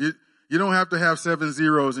 You don't have to have 7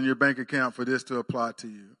 zeros in your bank account for this to apply to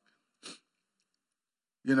you.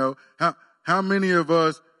 You know, how many of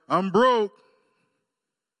us, I'm broke,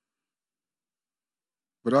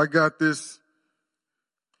 but I got this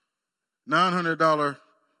 $900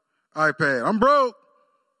 iPad. I'm broke.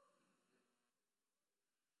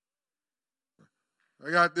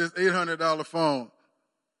 I got this $800 phone.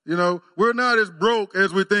 You know, we're not as broke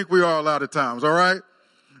as we think we are a lot of times, all right?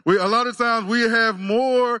 A lot of times we have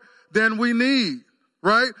more than we need,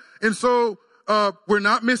 right? And so we're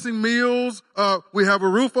not missing meals. We have a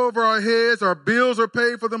roof over our heads. Our bills are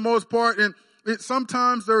paid for the most part. And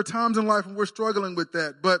sometimes there are times in life when we're struggling with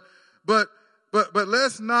that. But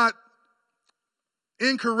let's not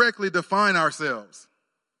incorrectly define ourselves,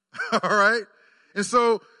 all right? And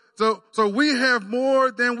so we have more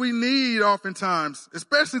than we need oftentimes,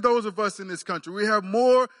 especially those of us in this country. We have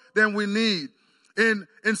more than we need. And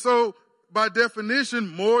so by definition,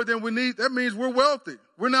 more than we need, that means we're wealthy.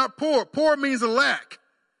 We're not poor. Poor means a lack.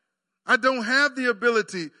 I don't have the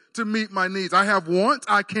ability to meet my needs. I have wants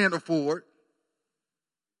I can't afford.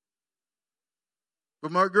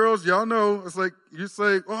 But my girls, y'all know, it's like you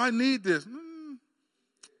say, oh, I need this.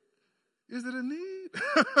 Is it a need?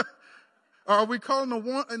 Are we calling a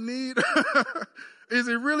want a need? Is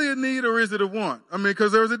it really a need or is it a want? I mean,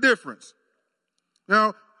 because there's a difference.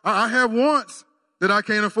 Now, I have wants that I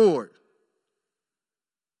can't afford.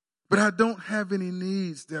 But I don't have any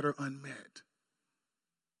needs that are unmet.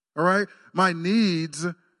 All right? My needs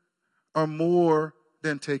are more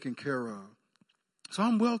than taken care of. So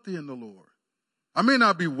I'm wealthy in the Lord. I may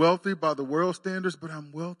not be wealthy by the world standards, but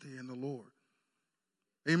I'm wealthy in the Lord.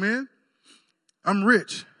 Amen? I'm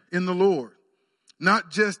rich in the Lord. Not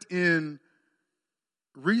just in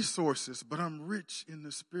resources, but I'm rich in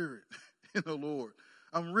the Spirit in the Lord.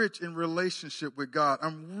 I'm rich in relationship with God.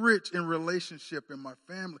 I'm rich in relationship in my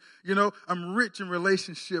family. You know, I'm rich in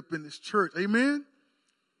relationship in this church. Amen?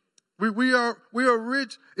 We are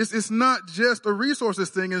rich. It's not just a resources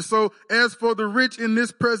thing. And so as for the rich in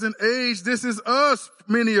this present age, this is us,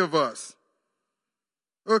 many of us.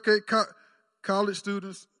 Okay, college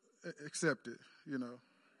students, accept it, you know.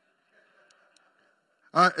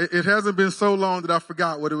 It hasn't been so long that I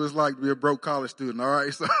forgot what it was like to be a broke college student, all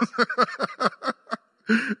right? So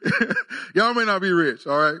y'all may not be rich,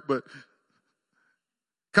 all right? But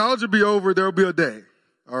college will be over. There will be a day,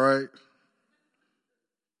 all right?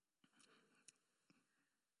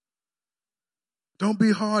 Don't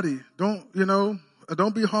be haughty. Don't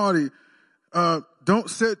be haughty. Don't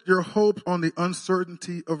set your hopes on the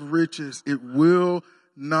uncertainty of riches. It will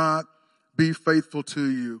not be faithful to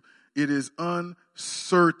you. It is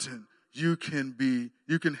uncertain. You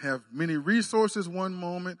can have many resources one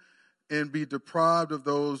moment and be deprived of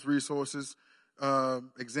those resources.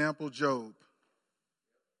 Example, Job.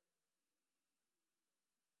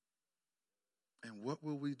 And what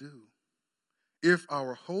will we do? If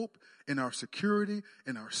our hope and our security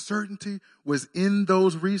and our certainty was in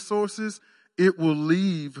those resources, it will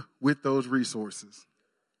leave with those resources.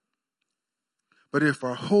 But if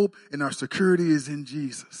our hope and our security is in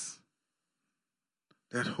Jesus,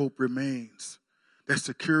 that hope remains. That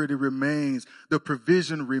security remains. The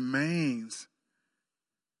provision remains.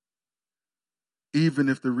 Even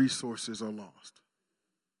if the resources are lost.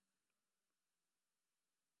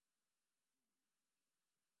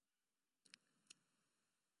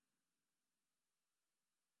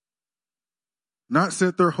 Not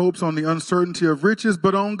set their hopes on the uncertainty of riches,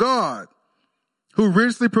 but on God, who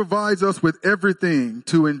richly provides us with everything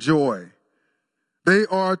to enjoy. They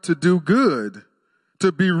are to do good,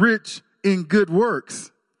 to be rich in good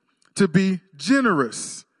works, to be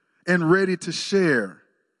generous and ready to share,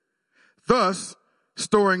 thus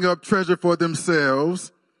storing up treasure for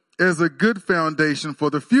themselves as a good foundation for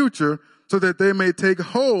the future, so that they may take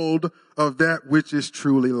hold of that which is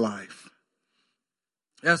truly life.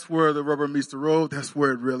 That's where the rubber meets the road. That's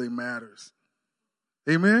where it really matters.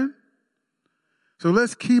 Amen? So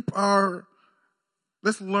let's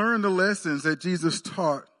learn the lessons that Jesus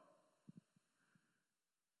taught.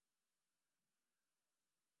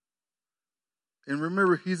 And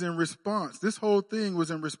remember, he's in response. This whole thing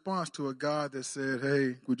was in response to a God that said,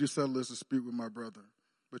 hey, would you settle this dispute with my brother,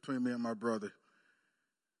 between me and my brother?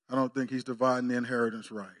 I don't think he's dividing the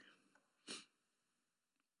inheritance right.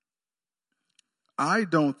 I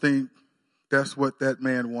don't think that's what that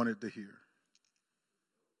man wanted to hear.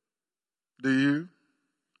 Do you?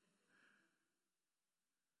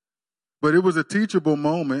 But it was a teachable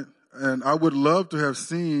moment, and I would love to have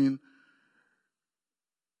seen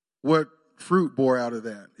what fruit bore out of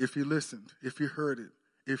that. If he listened, if he heard it,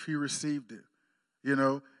 if he received it,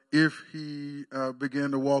 if he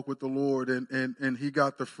began to walk with the Lord and he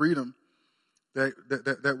got the freedom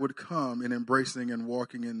that would come in embracing and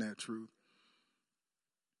walking in that truth.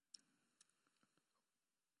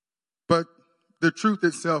 But the truth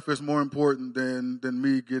itself is more important than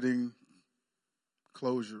me getting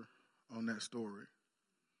closure on that story.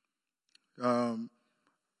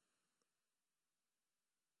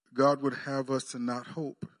 God would have us to not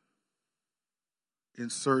hope in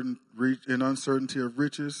uncertainty of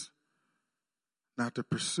riches, not to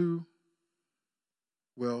pursue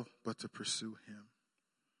wealth, but to pursue him.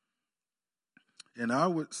 And I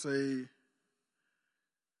would say,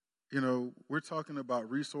 we're talking about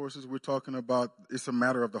resources. We're talking about, it's a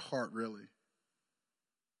matter of the heart, really.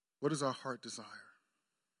 What does our heart desire?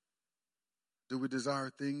 Do we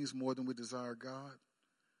desire things more than we desire God?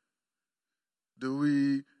 Do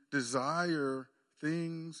we desire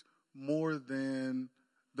things more than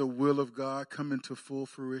the will of God come into full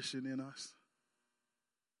fruition in us?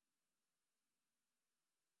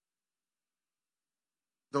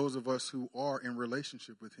 Those of us who are in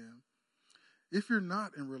relationship with him. If you're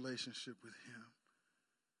not in relationship with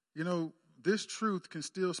him, this truth can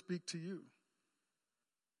still speak to you.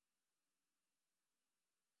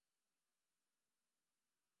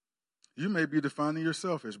 You may be defining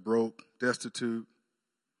yourself as broke, destitute,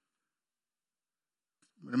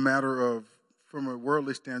 in a matter of, from a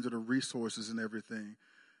worldly standard of resources and everything.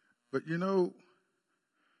 But we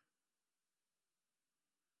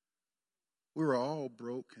were all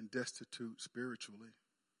broke and destitute spiritually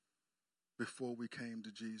before we came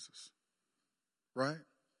to Jesus. Right?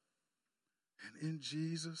 And in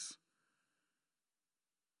Jesus,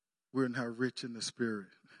 we're now rich in the Spirit.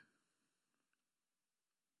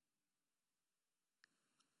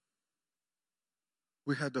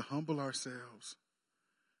 We had to humble ourselves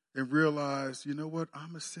and realize, you know what?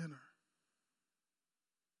 I'm a sinner.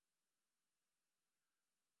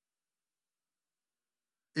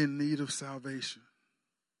 In need of salvation.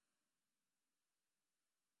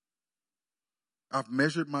 I've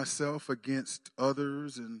measured myself against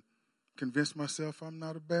others and convinced myself I'm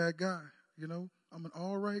not a bad guy. I'm an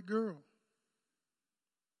all right girl.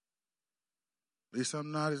 At least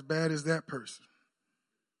I'm not as bad as that person.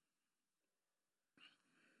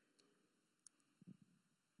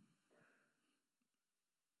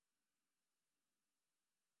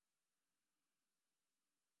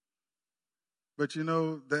 But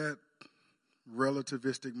that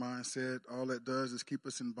relativistic mindset, all that does is keep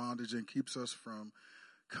us in bondage and keeps us from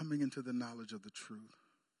coming into the knowledge of the truth.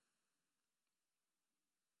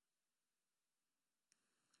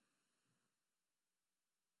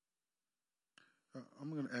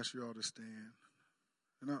 I'm going to ask you all to stand.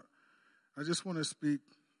 And I just want to speak.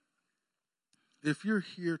 If you're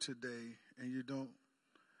here today and you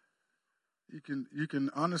can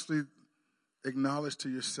honestly acknowledge to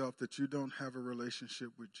yourself that you don't have a relationship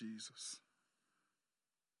with Jesus.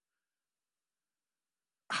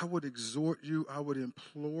 I would exhort you, I would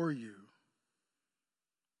implore you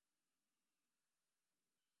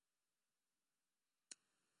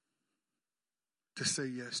to say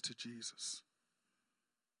yes to Jesus.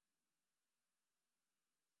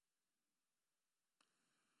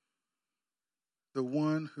 The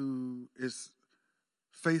one who is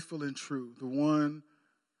faithful and true, the one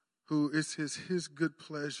who is his good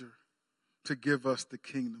pleasure to give us the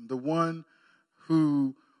kingdom, the one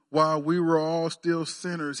who, while we were all still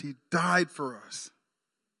sinners, he died for us.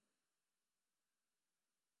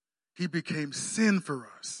 He became sin for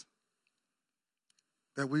us,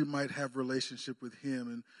 that we might have relationship with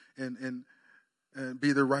him and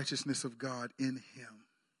be the righteousness of God in him.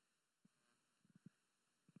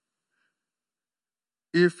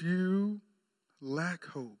 If you lack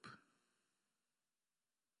hope,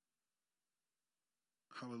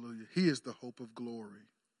 hallelujah, he is the hope of glory.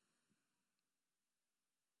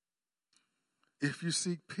 If you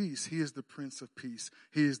seek peace, he is the Prince of Peace.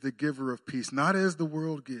 He is the giver of peace, not as the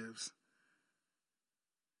world gives.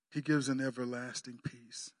 He gives an everlasting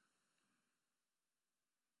peace.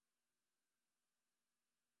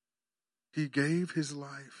 He gave his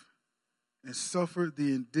life and suffered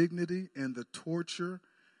the indignity and the torture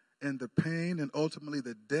and the pain and ultimately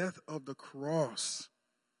the death of the cross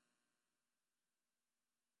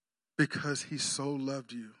because he so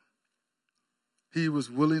loved you. He was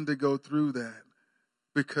willing to go through that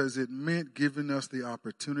because it meant giving us the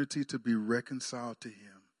opportunity to be reconciled to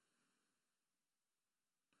him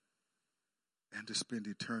and to spend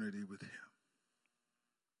eternity with him.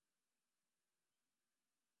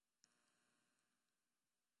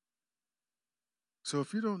 So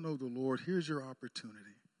if you don't know the Lord, here's your opportunity.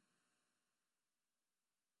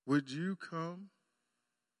 Would you come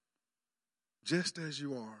just as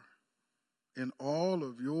you are in all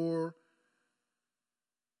of your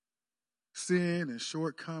sin and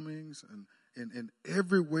shortcomings and in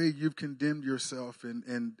every way you've condemned yourself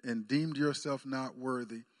and deemed yourself not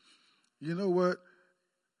worthy? You know what?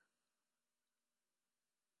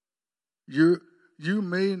 You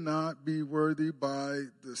may not be worthy by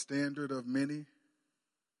the standard of many,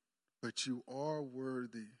 but you are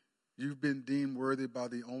worthy. You've been deemed worthy by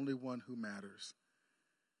the only one who matters.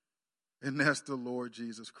 And that's the Lord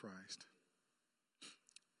Jesus Christ.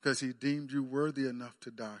 Because he deemed you worthy enough to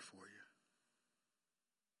die for you.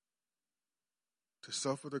 To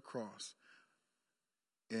suffer the cross.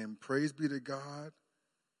 And praise be to God,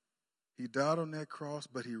 he died on that cross,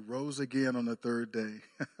 but he rose again on the third day.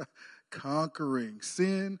 Conquering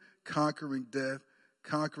sin, conquering death,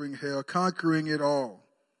 conquering hell, conquering it all.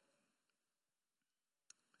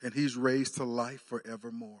 And he's raised to life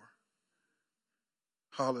forevermore.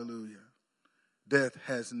 Hallelujah. Death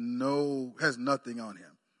has nothing on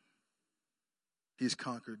him. He's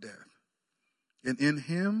conquered death. And in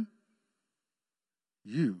him,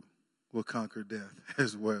 you will conquer death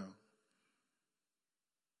as well.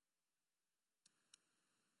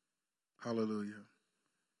 Hallelujah.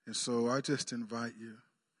 And so I just invite you,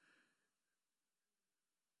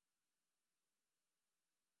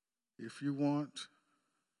 if you want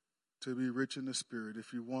to be rich in the Spirit,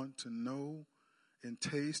 if you want to know and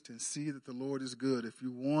taste and see that the Lord is good, if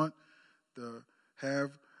you want to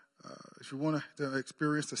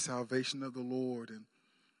experience the salvation of the Lord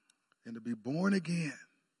and to be born again,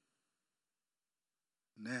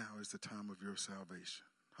 now is the time of your salvation.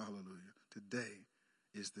 Hallelujah. Today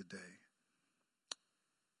is the day.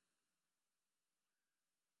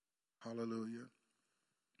 Hallelujah.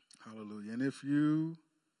 Hallelujah. And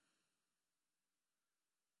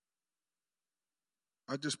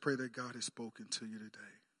I just pray that God has spoken to you today.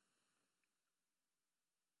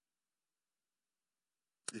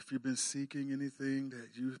 If you've been seeking anything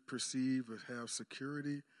that you perceive would have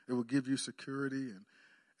security, it will give you security.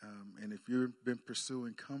 And if you've been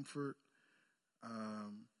pursuing comfort,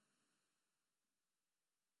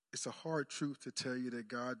 it's a hard truth to tell you that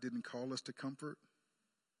God didn't call us to comfort.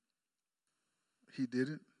 He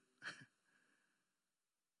didn't.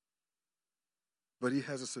 But he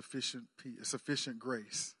has a sufficient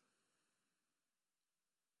grace.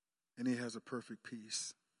 And he has a perfect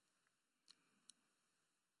peace.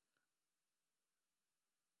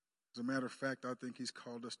 As a matter of fact, I think he's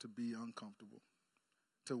called us to be uncomfortable,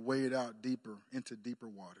 to wade out deeper into deeper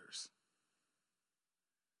waters,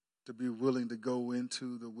 to be willing to go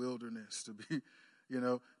into the wilderness, to be,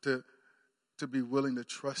 to be willing to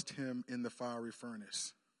trust him in the fiery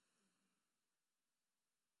furnace.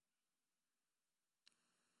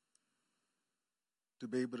 To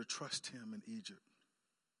be able to trust him in Egypt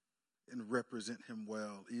and represent him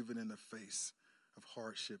well, even in the face of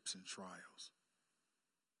hardships and trials.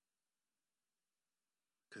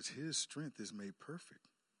 Because his strength is made perfect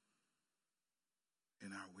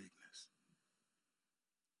in our weakness.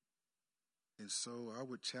 And so I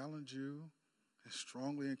would challenge you and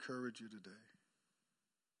strongly encourage you today.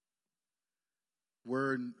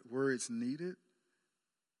 Where it's needed,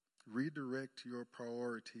 redirect your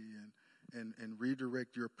priority and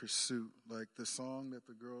redirect your pursuit. Like the song that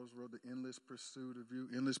the girls wrote, the endless pursuit of you,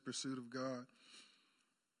 endless pursuit of God.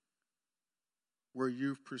 Where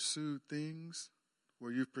you've pursued things,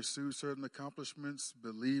 where you've pursued certain accomplishments,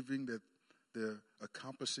 believing that the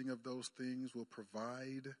accomplishing of those things will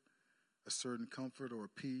provide a certain comfort or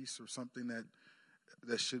peace or something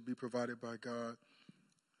that should be provided by God.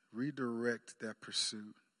 Redirect that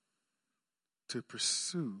pursuit to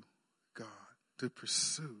pursue God, to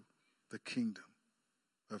pursue the kingdom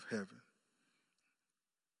of heaven.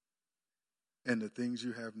 And the things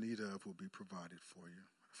you have need of will be provided for you.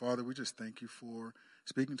 Father, we just thank you for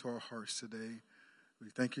speaking to our hearts today. We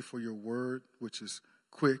thank you for your word, which is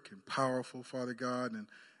quick and powerful, Father God,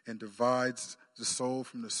 and divides the soul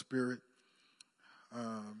from the spirit.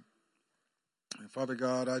 And Father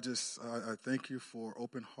God, I thank you for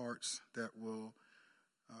open hearts that will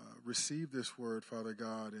receive this word, Father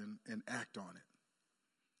God, and act on it.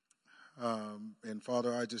 And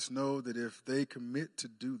Father, I just know that if they commit to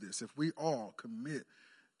do this, if we all commit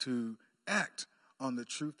to act on the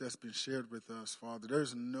truth that's been shared with us, Father.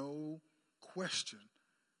 There's no question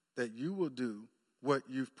that you will do what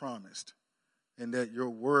you've promised and that your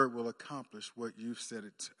word will accomplish what you've set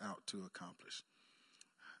it out to accomplish.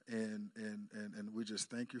 And we just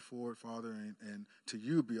thank you for it, Father, and to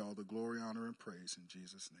you be all the glory, honor, and praise in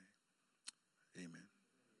Jesus' name. Amen.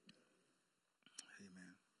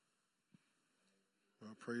 Amen.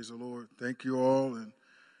 Well, praise the Lord. Thank you all, and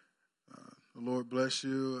the Lord bless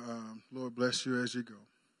you. Lord bless you as you go.